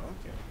 Oh,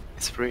 okay.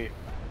 It's free.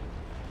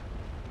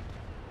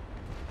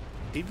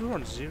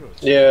 Tiburon zero.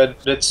 Yeah,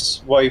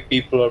 that's why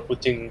people are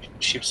putting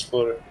ships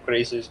for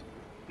crazy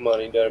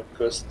money there,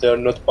 because they're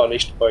not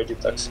punished by the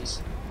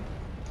taxes.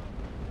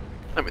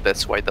 I mean,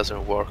 that's why it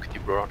doesn't work,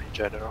 Tiburon in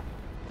general.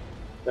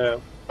 Yeah.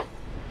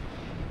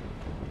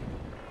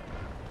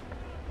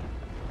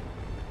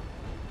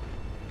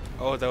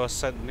 Oh, there was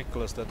St.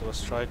 Nicholas that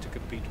was trying to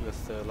compete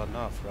with La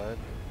Nave, right?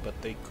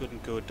 But they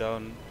couldn't go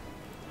down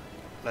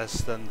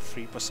less than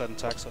 3%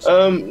 tax or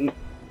something.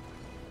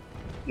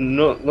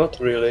 Not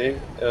really.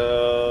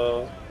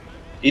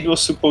 It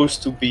was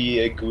supposed to be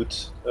a good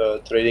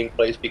trading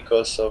place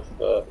because of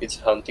its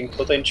hunting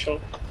potential.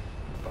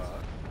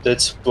 But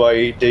That's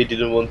why they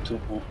didn't want to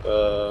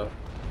book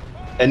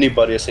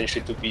anybody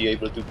essentially to be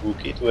able to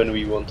book it when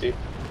we want it.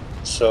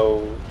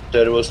 So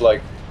there was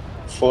like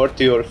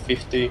 40 or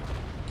 50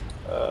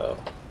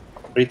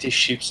 British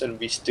ships, and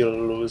we still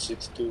lose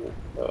it to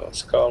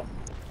Skull.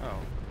 oh,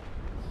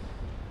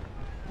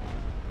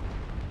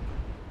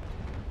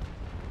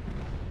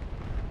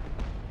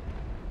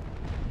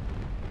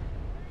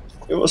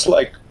 It was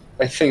like,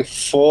 I think,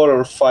 4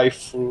 or 5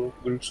 full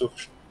groups of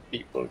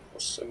people. It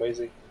was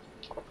amazing.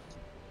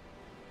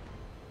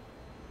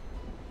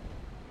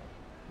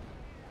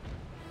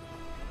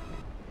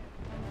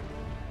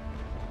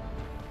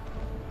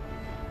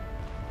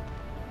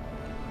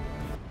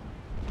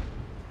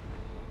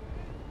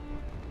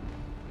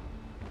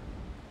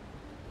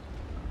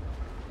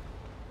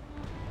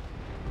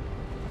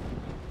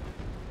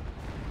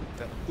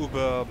 that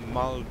Uber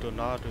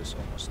Maldonado is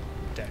almost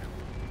dead.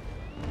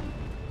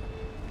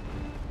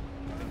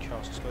 I think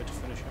Charles is going to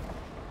finish him.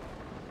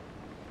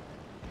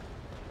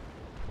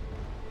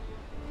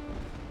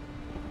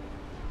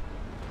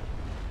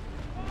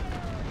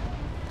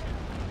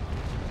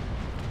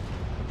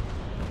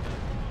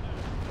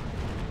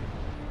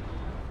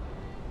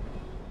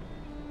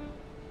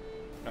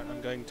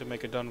 I'm going to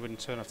make a downwind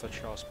turn after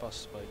Charles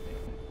passes by me.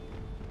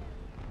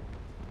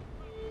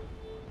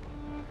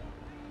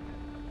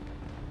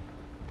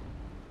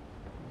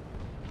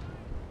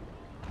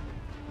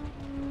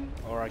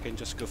 Or I can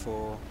just go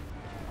for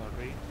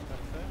a read back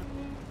there.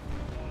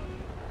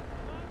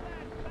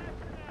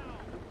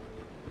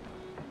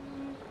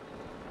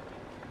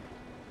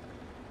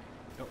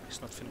 No,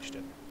 he's not finished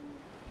yet.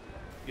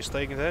 You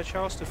staying there,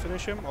 Charles, to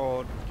finish him,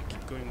 or you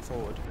keep going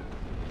forward?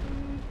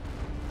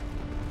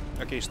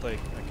 Okay, stay.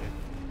 Okay.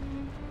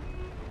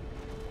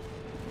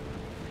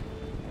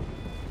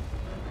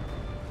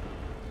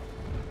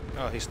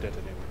 Oh, he's dead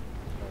anyway.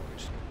 No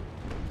worries.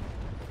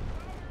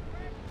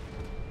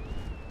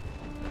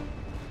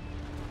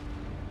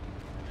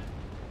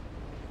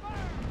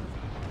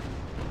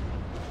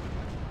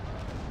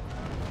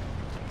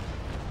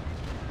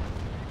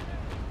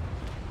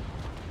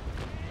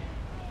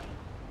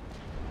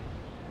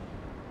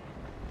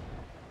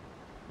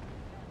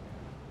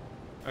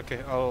 Okay,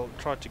 I'll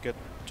try to get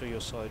to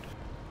your side.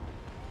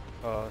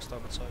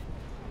 Starboard side.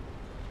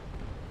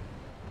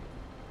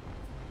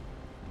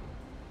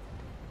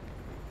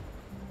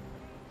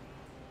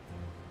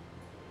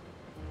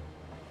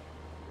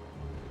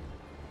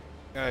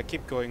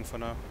 Keep going for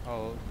now.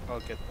 I'll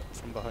get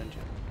from behind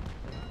you.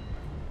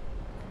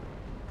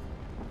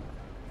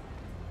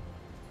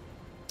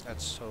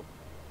 Let's hope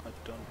I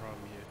don't ram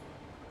you.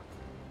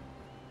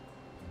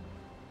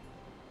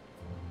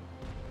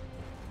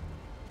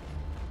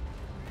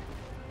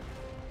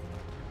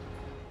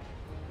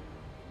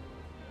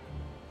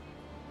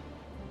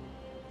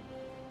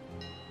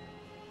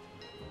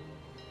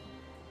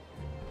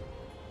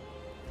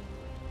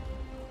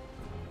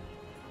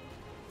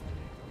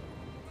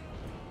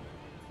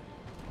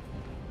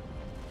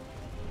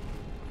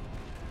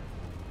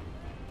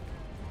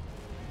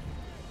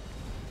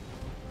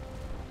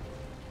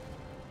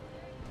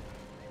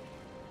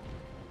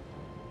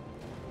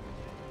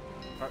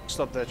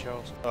 Stop there,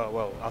 Charles.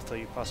 Well, after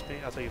you pass me.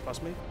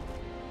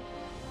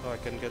 So I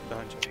can get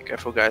behind you. Okay,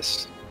 careful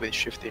guys, wind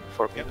shift in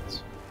 4 Yep.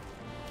 minutes.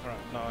 Alright,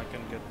 now I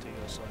can get to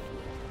your side.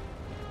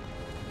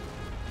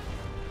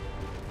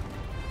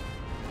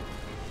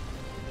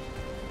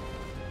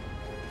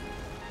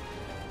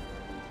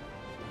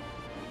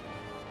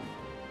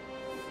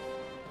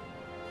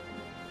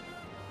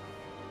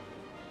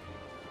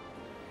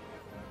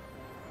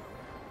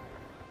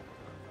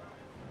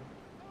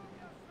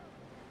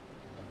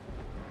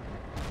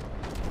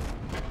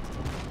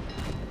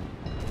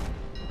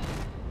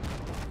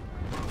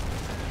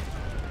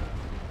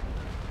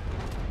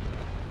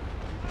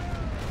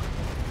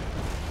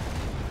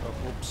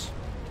 Oh, oops.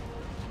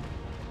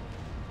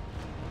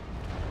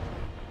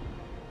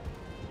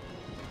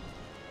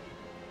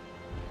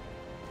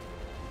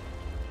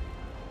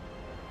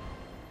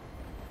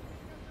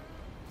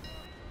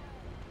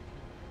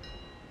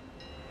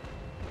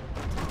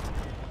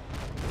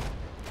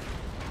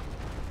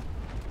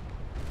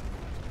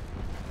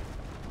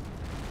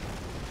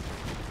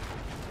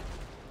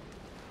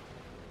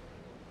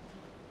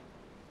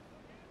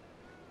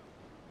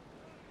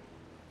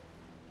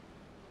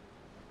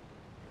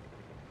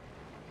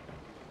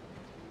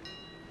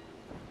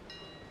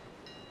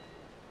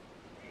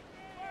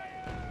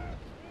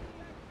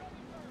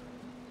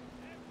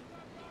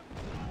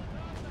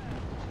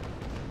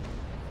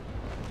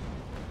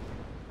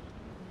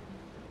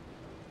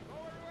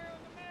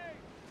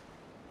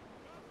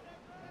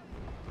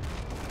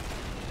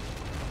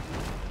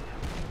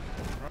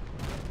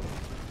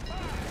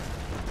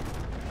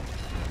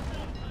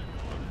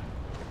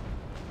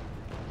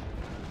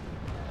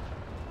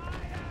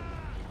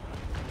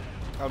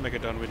 I'll make a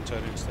downwind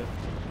turn instead.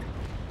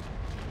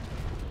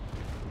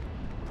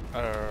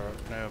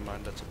 Never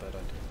mind, that's a bad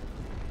idea.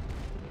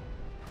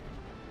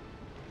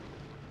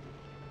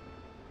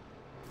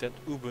 That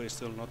Uber is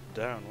still not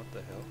down, what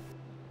the hell?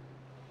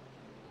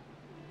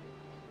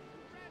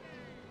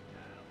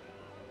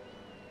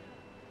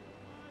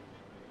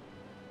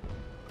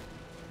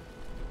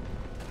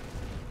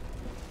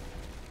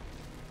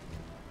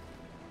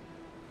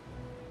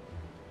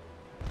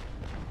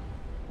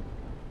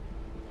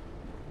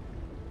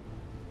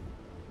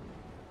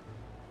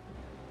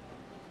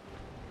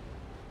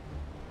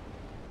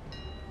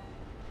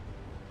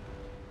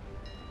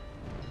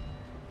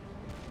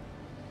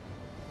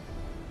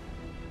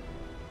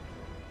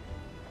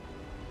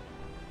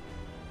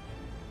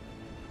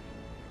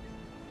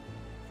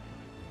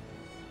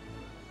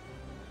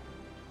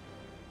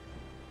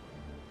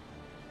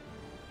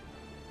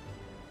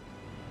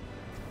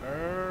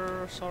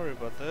 Sorry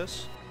about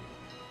this.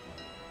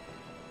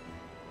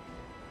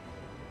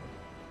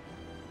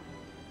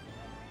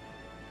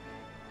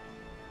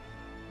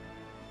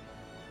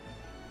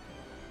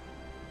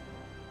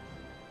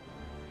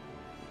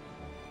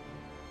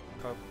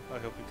 I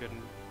hope you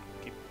can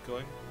keep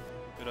going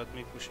without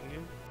me pushing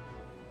you.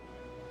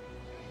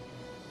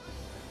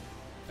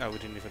 Oh, we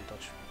didn't even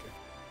touch. Okay.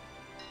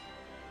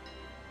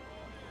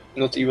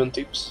 Not even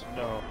tips.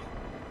 No.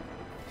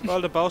 Well,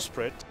 the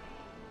bowsprit.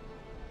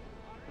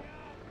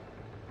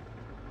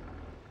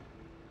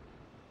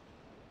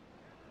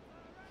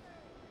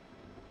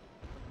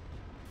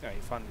 Yeah,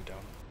 you finally down.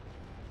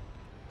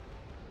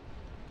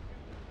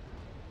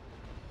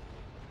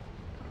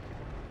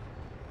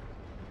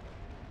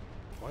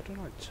 Why don't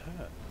I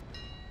turn?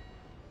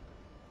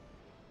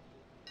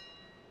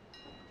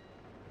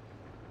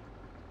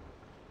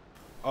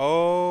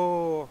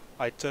 Oh,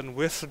 I turn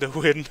with the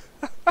wind.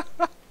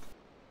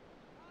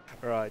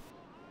 Right.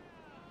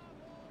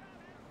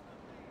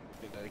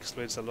 I think that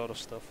explains a lot of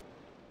stuff.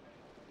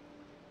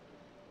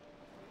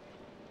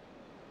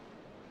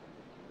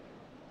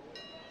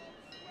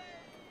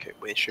 Okay,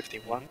 wind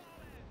shifting 1.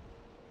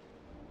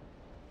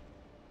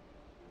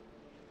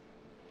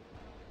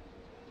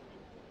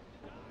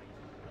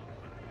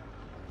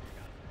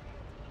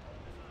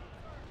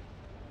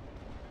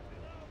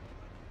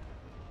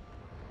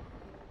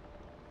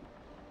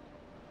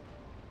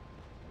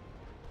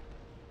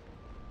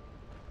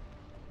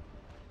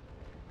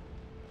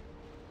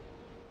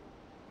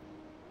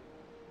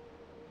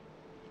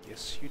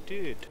 Yes, you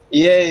did.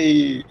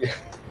 Yay!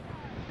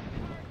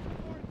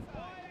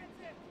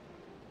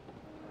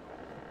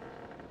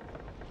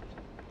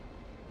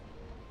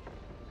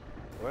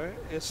 Where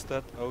is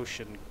that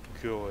ocean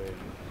going?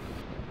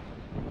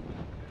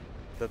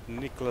 That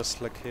Nicholas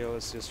Lacaille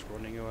is just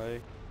running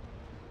away.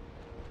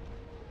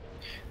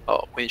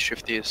 Oh, wind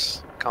shift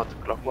is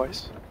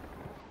counterclockwise.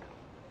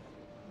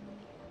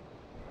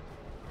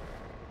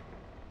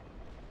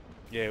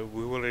 Yeah,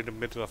 we were in the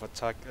middle of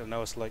attack and I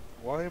was like,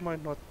 why am I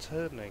not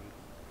turning?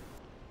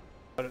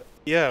 But,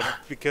 yeah,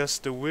 because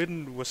the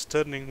wind was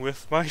turning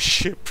with my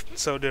ship,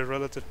 so the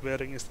relative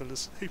bearing is still the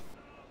same.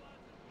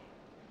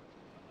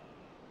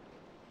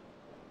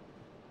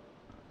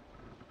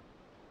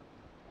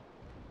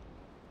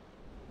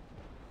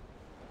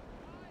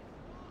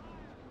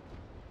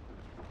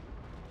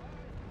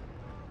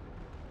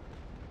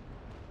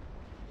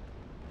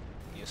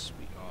 Yes,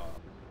 we are.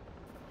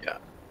 Yeah.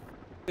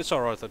 It's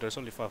alright though, there's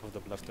only 5 of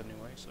them left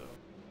anyway, so...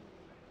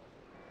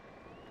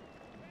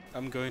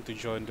 I'm going to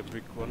join the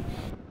big one.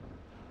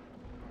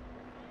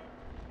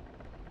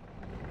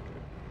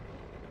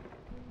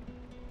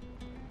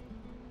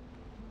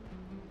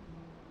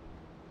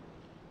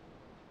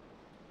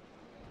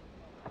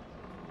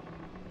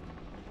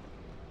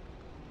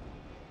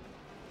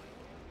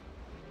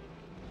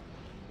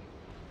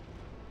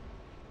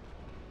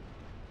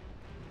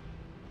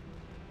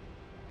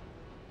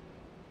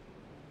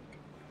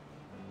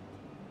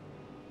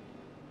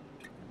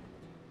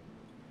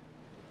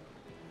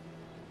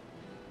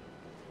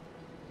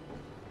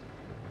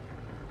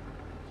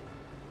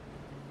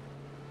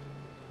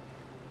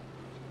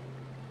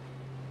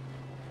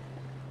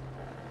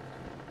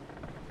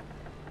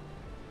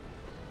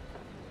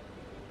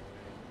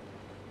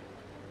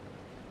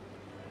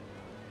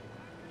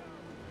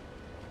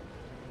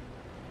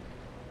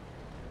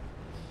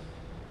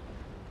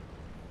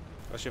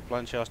 What's your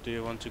plan, Charles? Do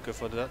you want to go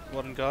for that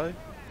one guy?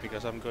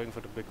 Because I'm going for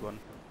the big one.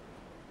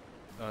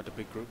 The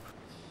big group.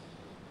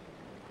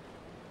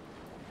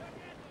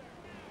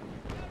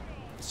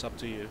 It's up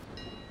to you.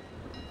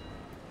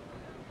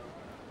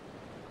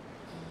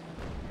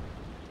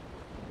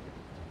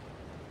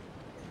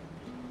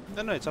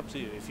 No, it's up to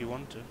you if you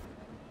want to.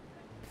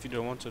 If you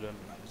don't want to, then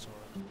it's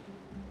alright.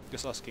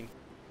 Just asking.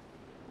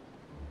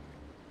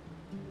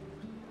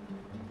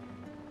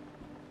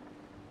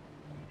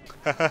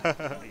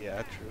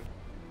 Yeah, true.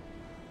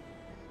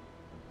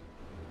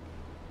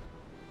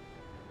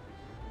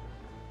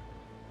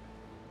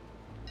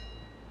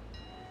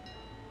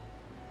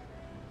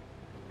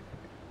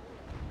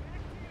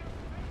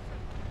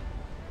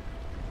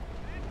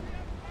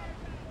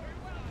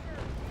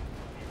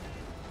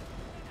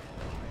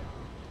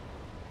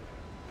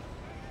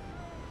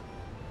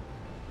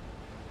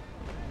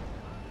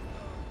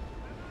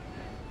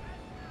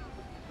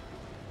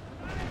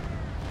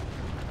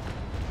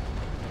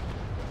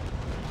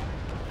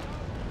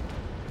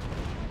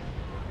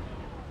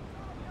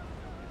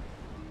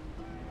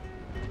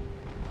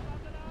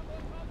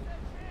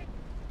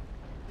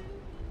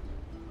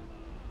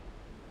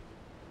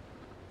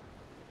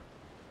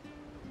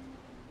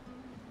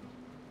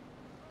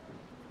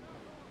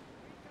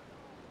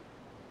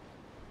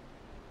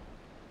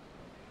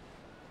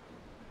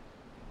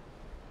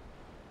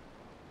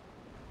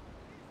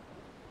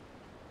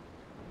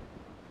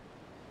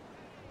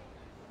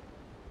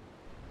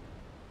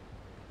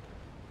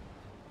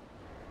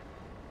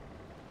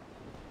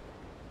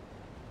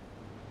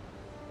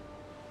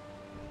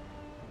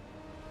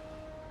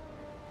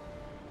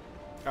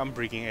 I'm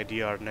bringing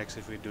ADR next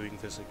if we're doing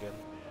this again.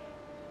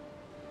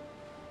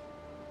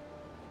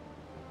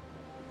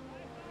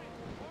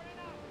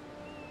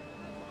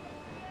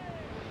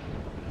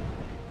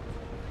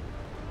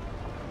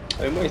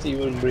 I might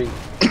even bring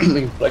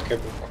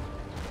Implacable.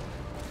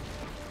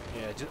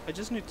 Yeah, I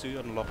just need to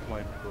unlock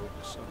my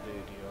books on the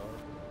ADR.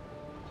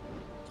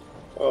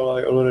 Oh,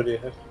 I already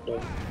have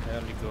done. I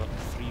only got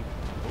 3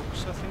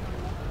 books, I think.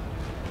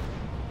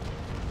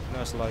 And I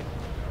was like...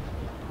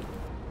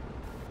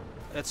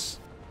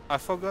 I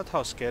forgot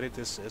how scary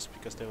this is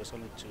because there was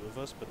only 2 of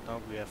us, but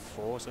now we have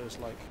 4, so it's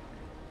like...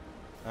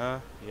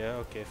 yeah,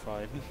 okay,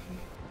 fine.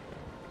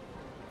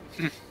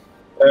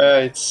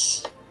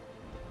 It's...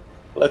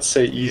 let's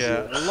say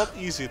easier. Yeah, a lot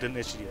easier than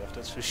HDF,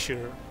 that's for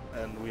sure.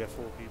 And we have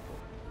 4 people.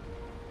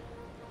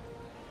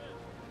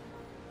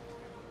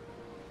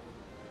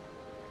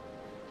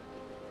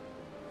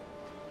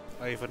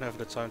 I even have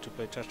the time to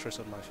play Tetris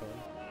on my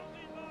phone.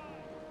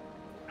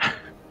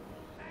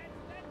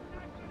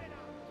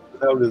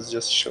 Now this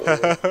just show.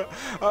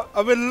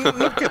 I mean,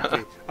 look at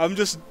me. I'm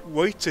just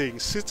waiting,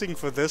 sitting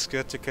for this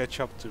guy to catch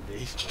up to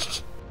me.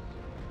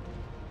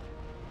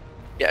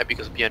 Yeah,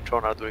 because me and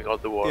Tron are doing all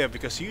the work. Yeah,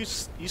 because you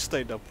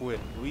stayed upwind.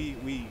 We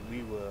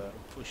were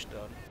pushed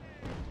down.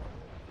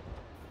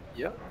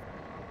 Yeah.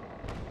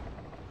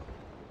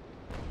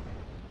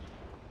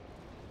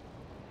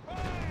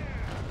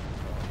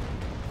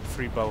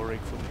 Free powering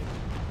for me.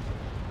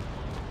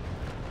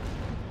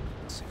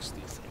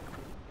 63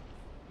 crew.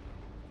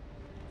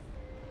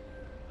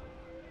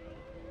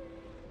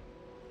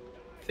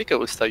 I think I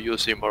will start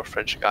using more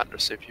French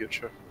gunners in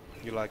future.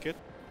 You like it?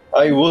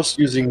 I was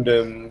using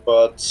them,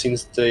 but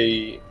since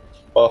they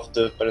buffed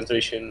the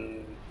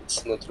penetration,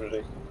 it's not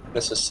really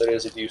necessary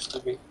as it used to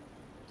be.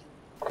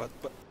 But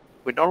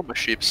With normal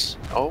ships,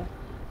 no.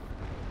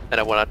 And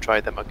I wanna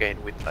try them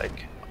again with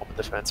like home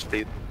defense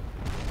fleet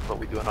when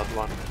we do another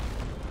one.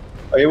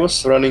 I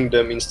was running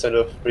them instead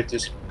of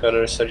British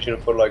gunner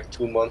surgeon for like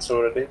 2 months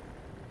already.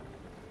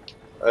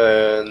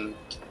 And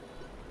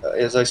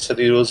as I said,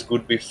 it was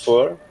good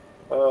before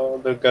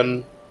the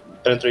gun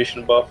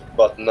penetration buff,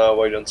 but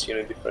now I don't see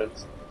any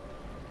difference.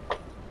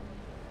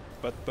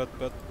 but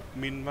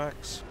min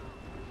max.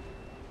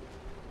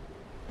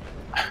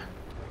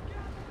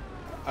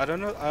 I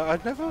don't know. I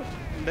never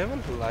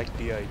liked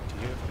the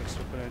idea of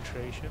extra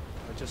penetration.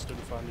 I just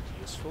don't find it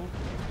useful.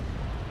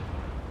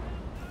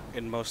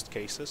 In most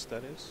cases,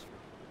 that is.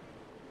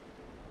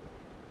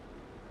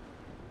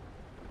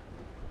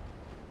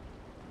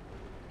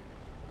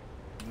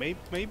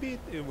 Maybe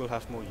it will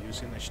have more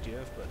use in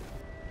HDF, but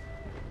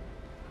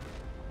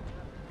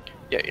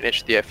Yeah, in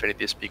HDF and in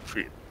these big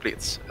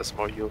fleets has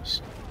more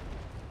use.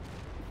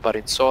 But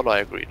in solo I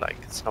agree, like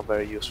it's not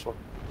very useful.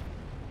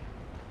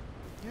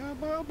 yeah,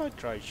 but I might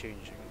try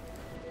changing.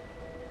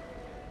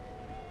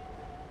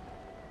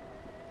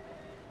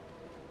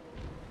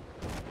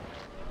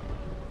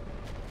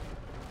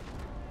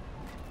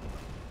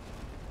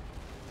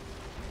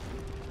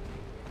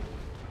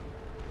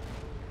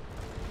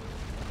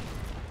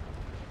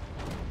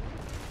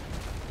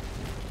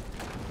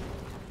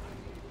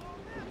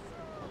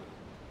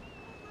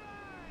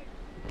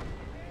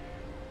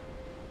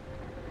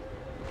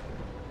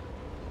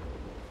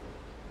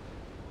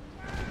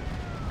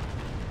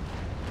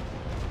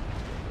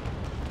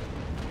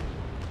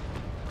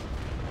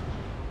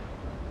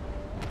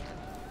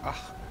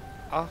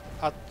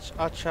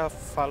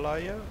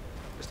 Achafalaya?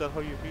 Is that how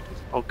you read it?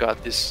 Oh god,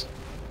 this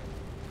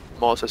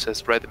Moses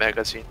has red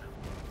magazine.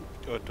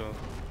 Oh no.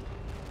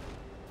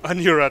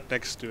 And you're right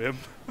next to him.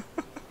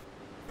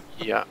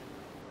 Yeah.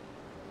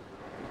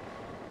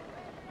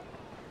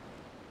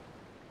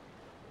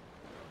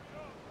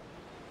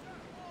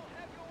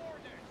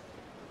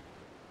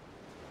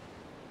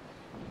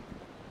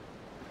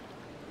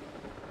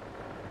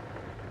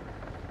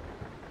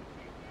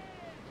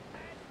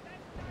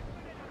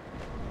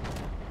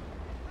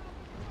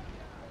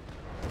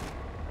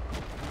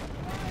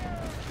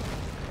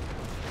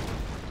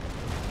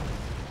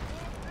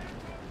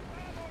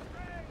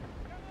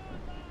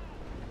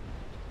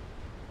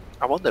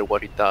 I wonder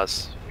what it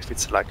does, if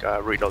it's like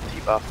a reload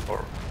debuff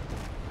or...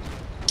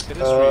 It is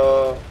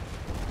really.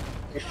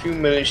 If you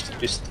manage to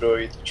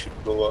destroy it, it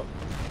should blow up.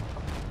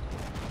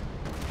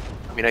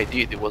 I mean I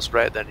did, it was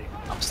red and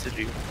I'm still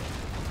here.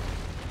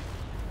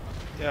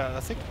 Yeah, I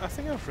think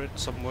I've read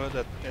somewhere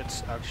that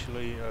it's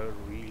actually a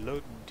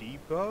reload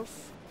debuff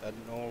and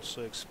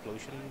also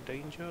explosion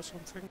danger or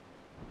something.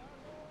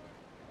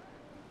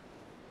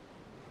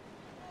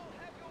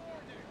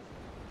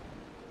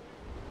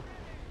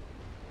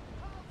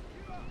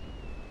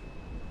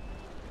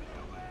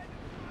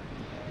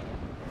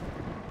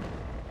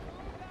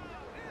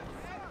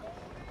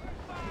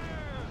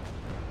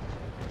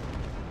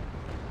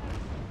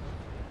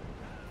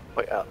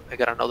 Wait, I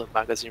got another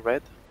magazine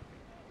red.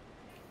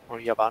 Or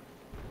Yavan.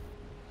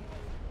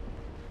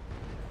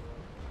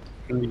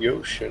 In the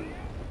ocean.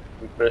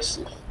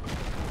 Impressive.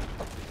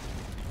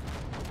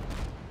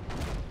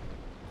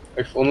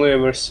 I've only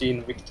ever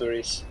seen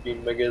victories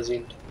being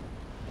magazined.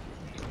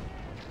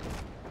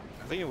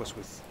 I think it was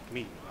with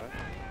me, right?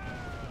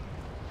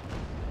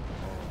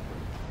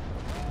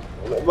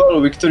 Well,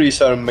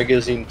 victories are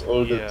magazined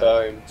all the Yeah,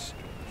 time, it's-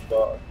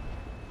 but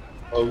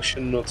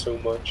ocean not so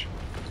much.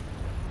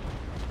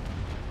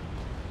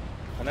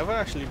 I never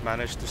actually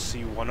managed to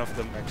see one of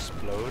them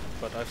explode,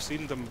 but I've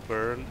seen them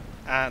burn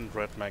and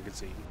red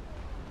magazine.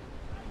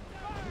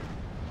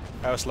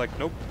 I was like,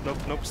 nope, nope,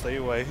 nope, stay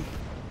away.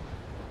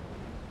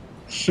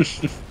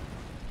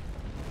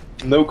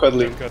 No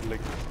cuddling. No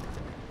cuddling.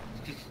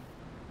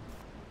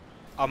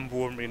 I'm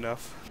warm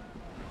enough.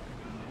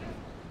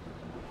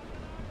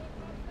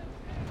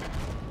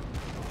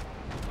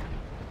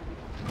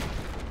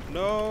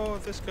 No,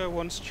 this guy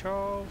wants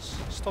Charles.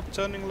 Stop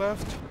turning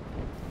left.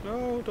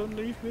 No, don't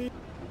leave me.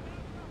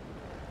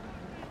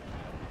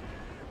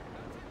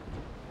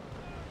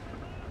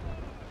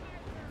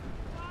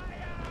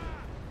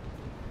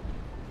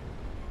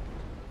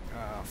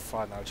 Ah,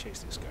 fine, I'll chase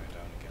this guy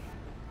down again.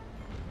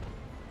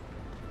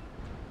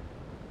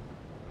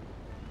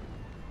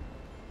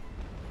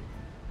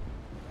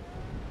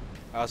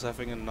 I was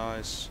having a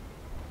nice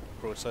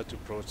broadside to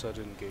broadside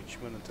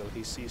engagement until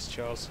he sees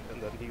Charles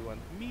and then he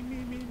went me,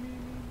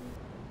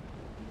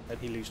 and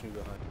he leaves me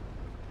behind.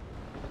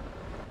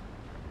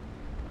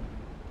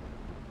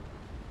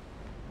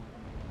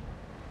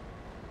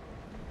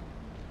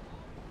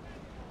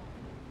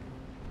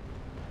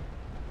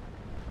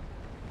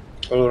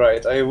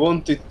 Alright, I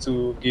wanted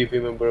to give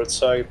him a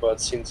broadside, but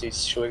since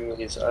he's showing me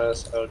his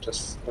ass, I'll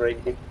just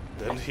rake him.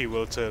 Then he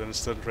will turn and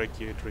stun rake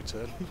you in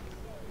return.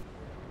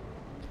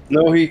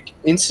 No, he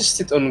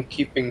insisted on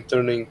keeping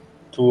turning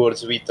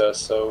towards Vita,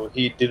 so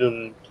he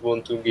didn't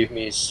want to give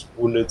me his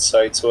wounded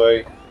side, so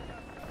I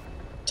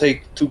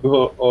took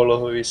all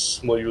of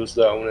his modules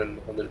down and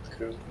 100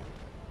 crew.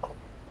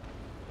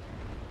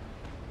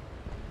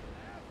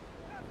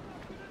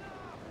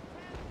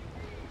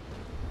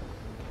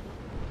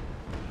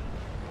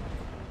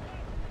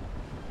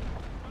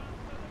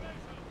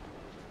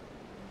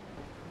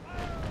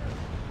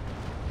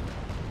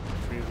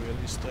 Free real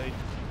estate.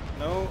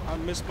 No, I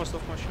missed most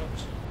of my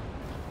shots.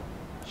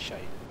 Shite.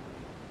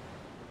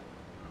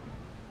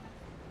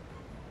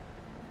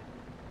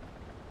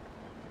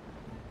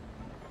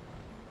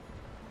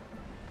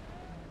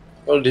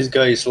 Well, this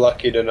guy is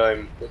lucky that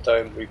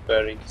I'm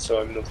repairing, so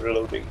I'm not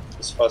reloading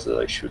as fast as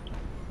I should.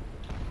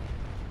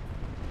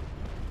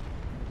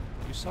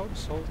 You sound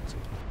salty.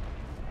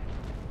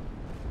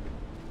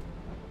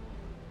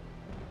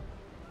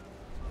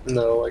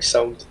 No, I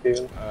sound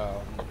ill.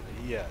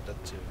 Yeah,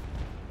 that too.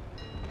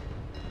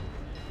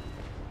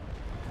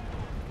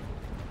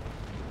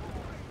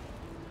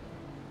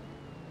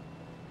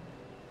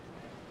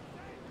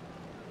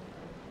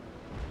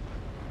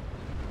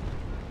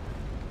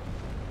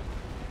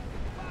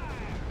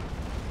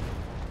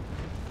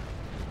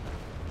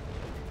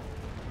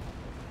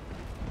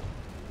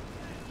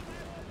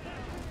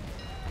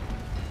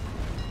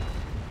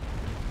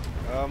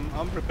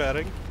 I'm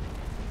preparing.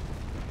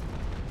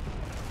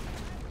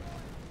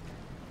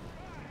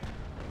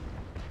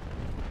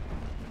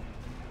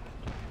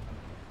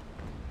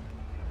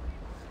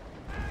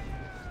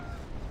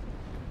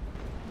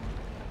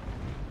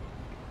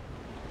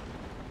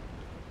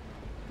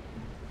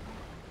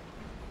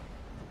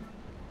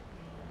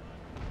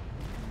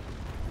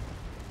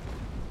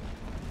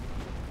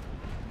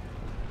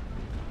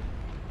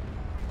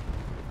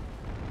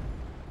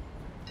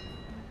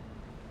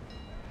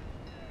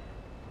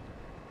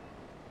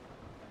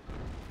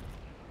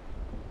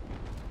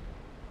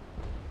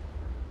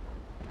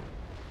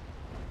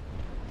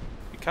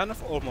 Kind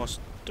of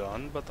almost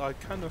done, but I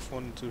kind of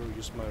want to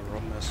use my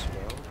ROM as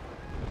well.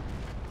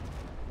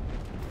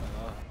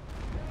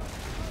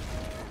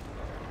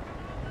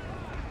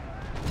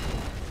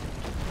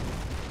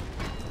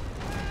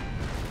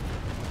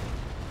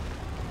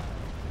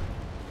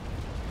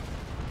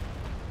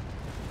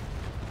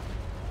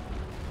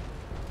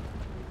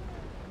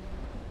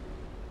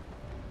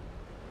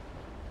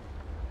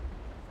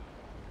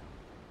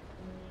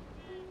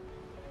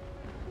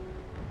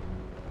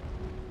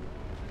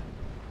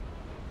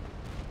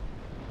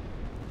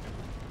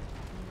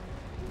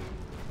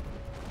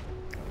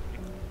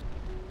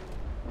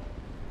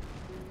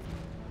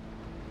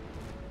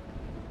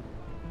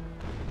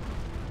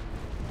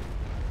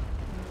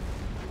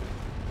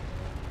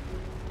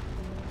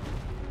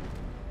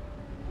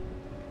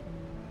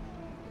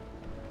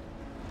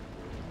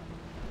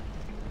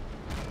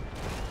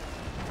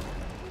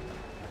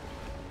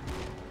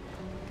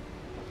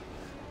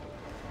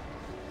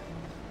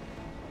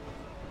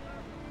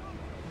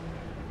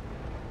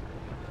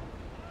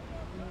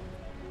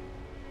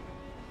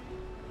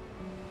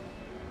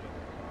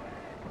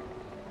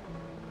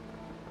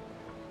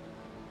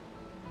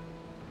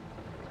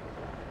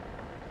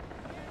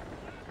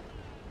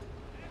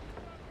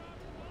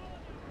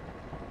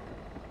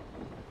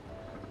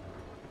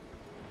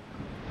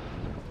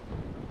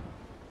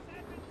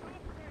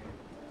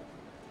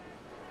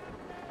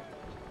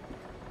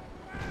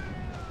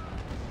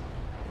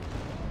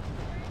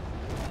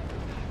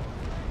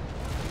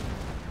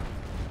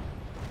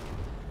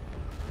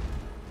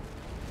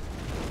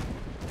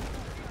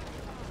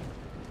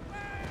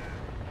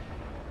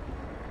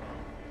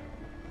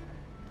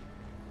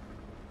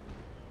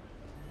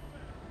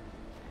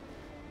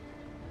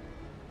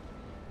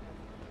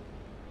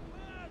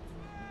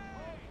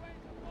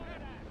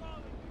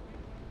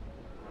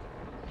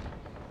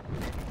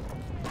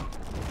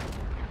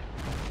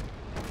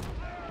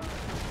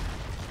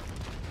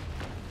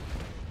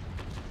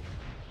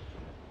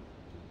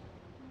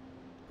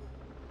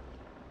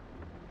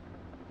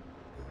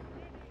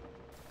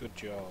 Good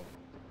job.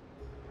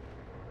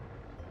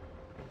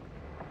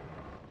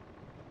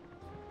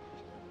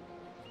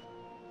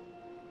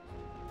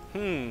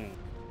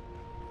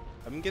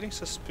 I'm getting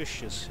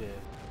suspicious here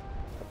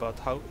about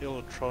how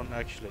ill Tron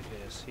actually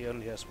is. He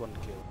only has 1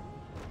 kill.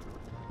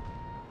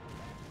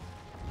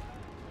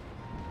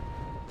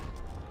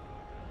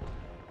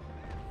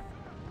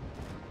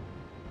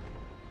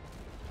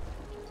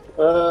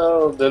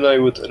 Well, then I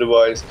would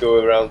advise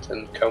go around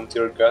and count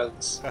your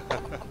guns.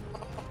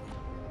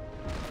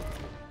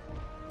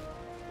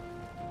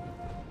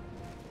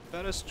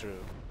 That is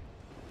true.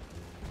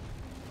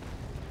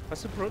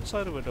 What's the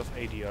broadside of it of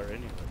ADR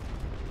anyway?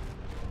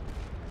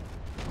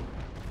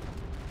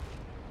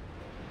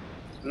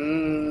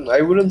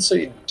 I wouldn't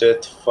say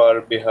that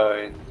far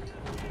behind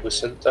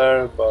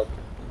Bucentar, but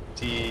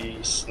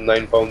these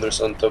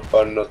 9-pounders on top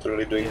are not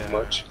really doing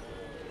much.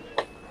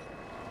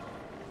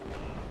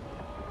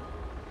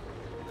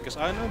 Because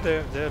I know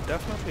they're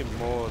definitely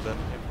more than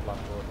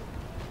Implant or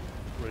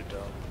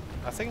Redoubt.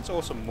 I think it's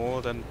also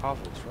more than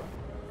Pavlos, right?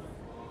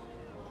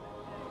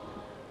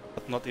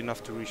 But not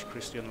enough to reach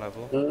Christian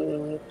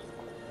level.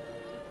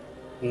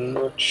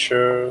 Not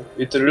sure.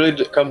 It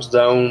really comes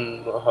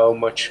down how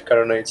much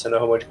carronades and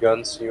how much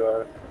guns you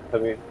are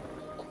having.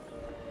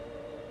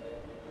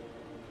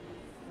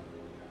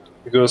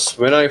 Because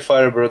when I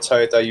fire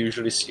broadside, I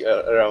usually see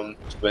around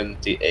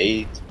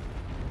 28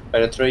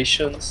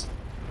 penetrations,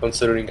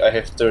 considering I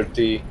have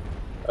 32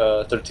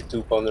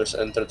 pounders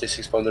and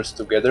 36 pounders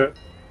together.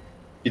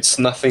 It's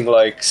nothing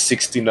like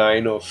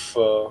 69 of,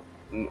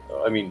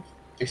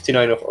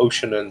 59 of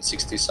Ocean and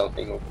 60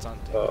 something of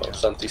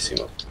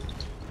Santissimo.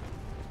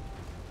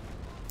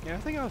 Yeah, I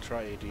think I'll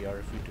try ADR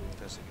if we're doing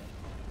this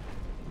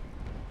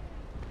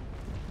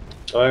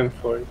again. I'm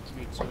for it.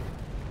 Me too.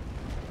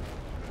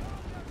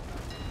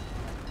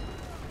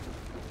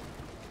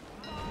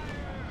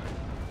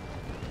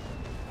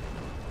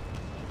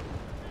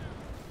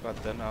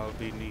 But then I'll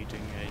be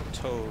needing a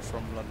tow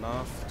from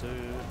Lanaf to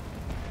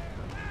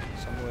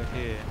somewhere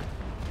here.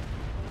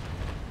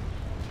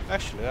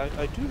 Actually,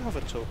 I do have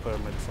a tow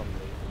permit from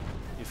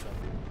the event.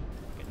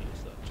 I can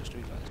use that, just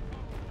realized.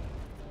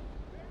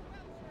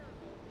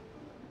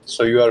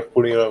 So you are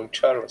pulling around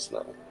Charles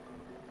now.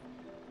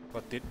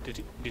 But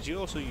did you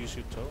also use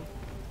your tow,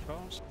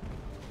 Charles?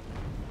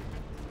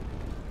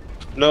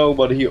 No,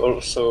 but he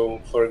also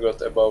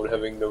forgot about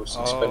having those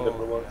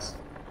expendable ones.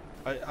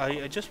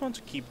 I just want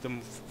to keep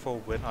them for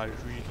when I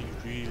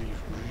really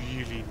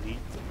need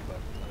them, but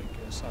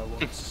I guess I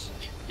won't.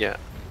 Yeah.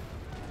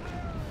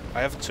 I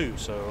have 2,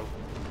 so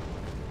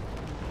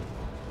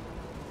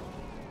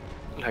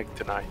Like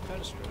tonight.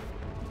 that is true.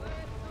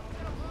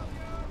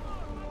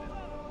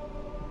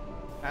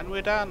 And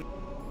we're done.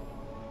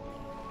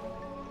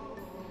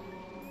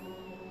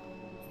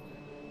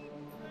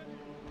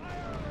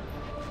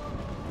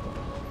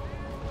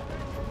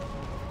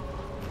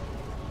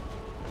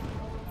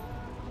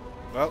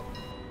 Well,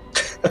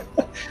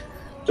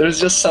 There's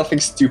just something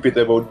stupid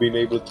about being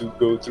able to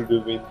go through the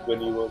wind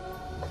when you want.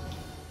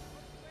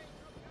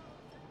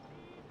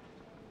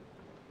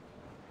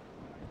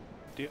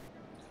 dear.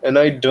 And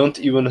I don't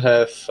even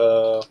have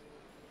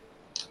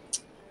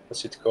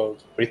what's it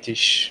called,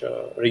 British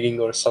rigging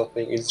or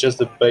something. It's just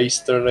the base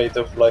turn rate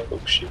of Life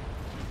Oak ship,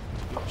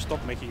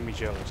 Stop making me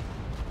jealous.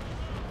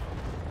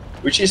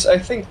 which is I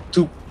think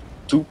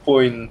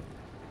 2.24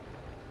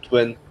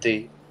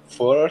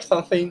 or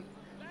something.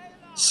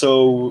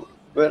 So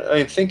when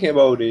I'm thinking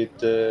about it,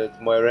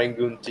 my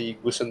Rangoon T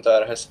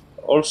Gusentar has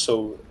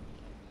also,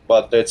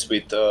 but that's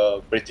with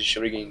British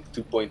rigging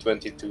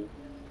 2.22.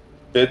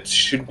 That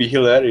should be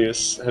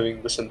hilarious,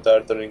 having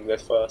Gusentar turning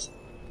that fast.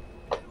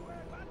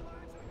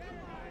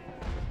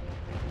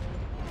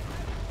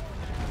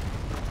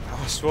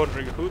 I was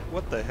wondering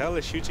what the hell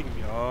is shooting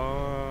me?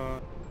 Oh,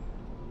 of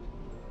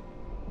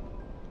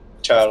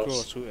Charles.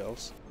 course, who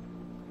else?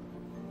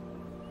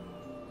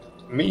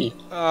 Me?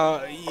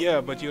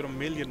 Yeah, but you're a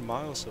million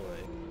miles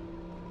away.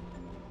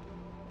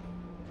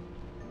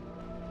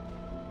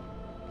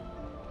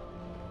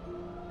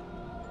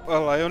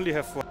 Well, I only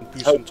have one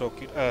Bucentaur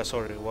kit,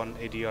 one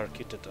ADR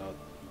kitted out.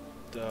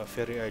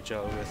 Very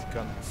agile with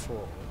gun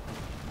 4.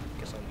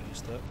 Guess I'll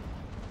use that.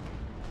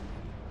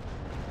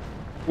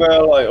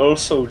 Well, I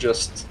also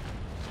just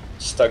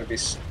stuck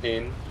this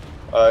in.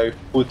 I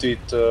put it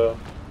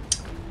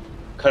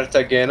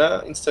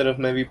Cartagena instead of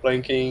maybe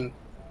planking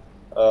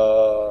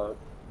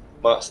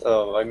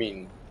I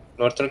mean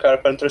Northern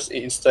Carpenters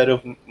instead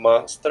of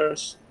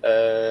Masters,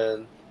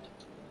 and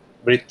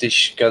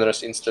British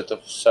Gunners instead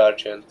of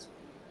Sergeant.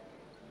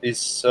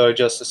 It's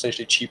just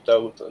essentially cheaped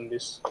out on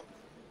this.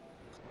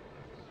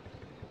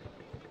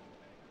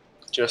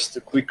 Just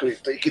to quickly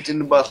take it in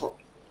the battle.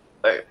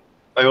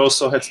 I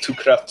also had to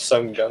craft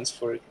some guns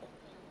for it.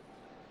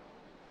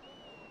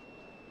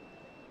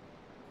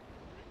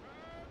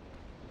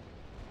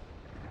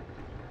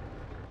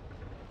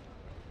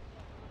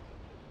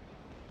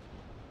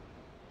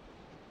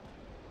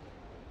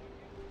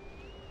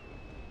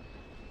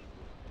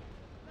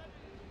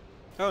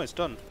 Oh, it's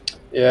done.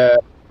 Yeah,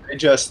 I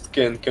just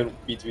can't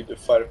compete with the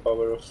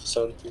firepower of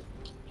Santi.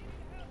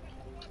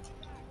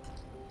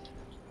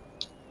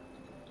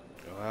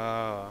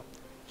 Ah,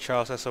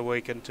 Charles has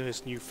awakened to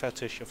his new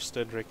fetish of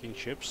stun-wrecking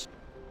ships.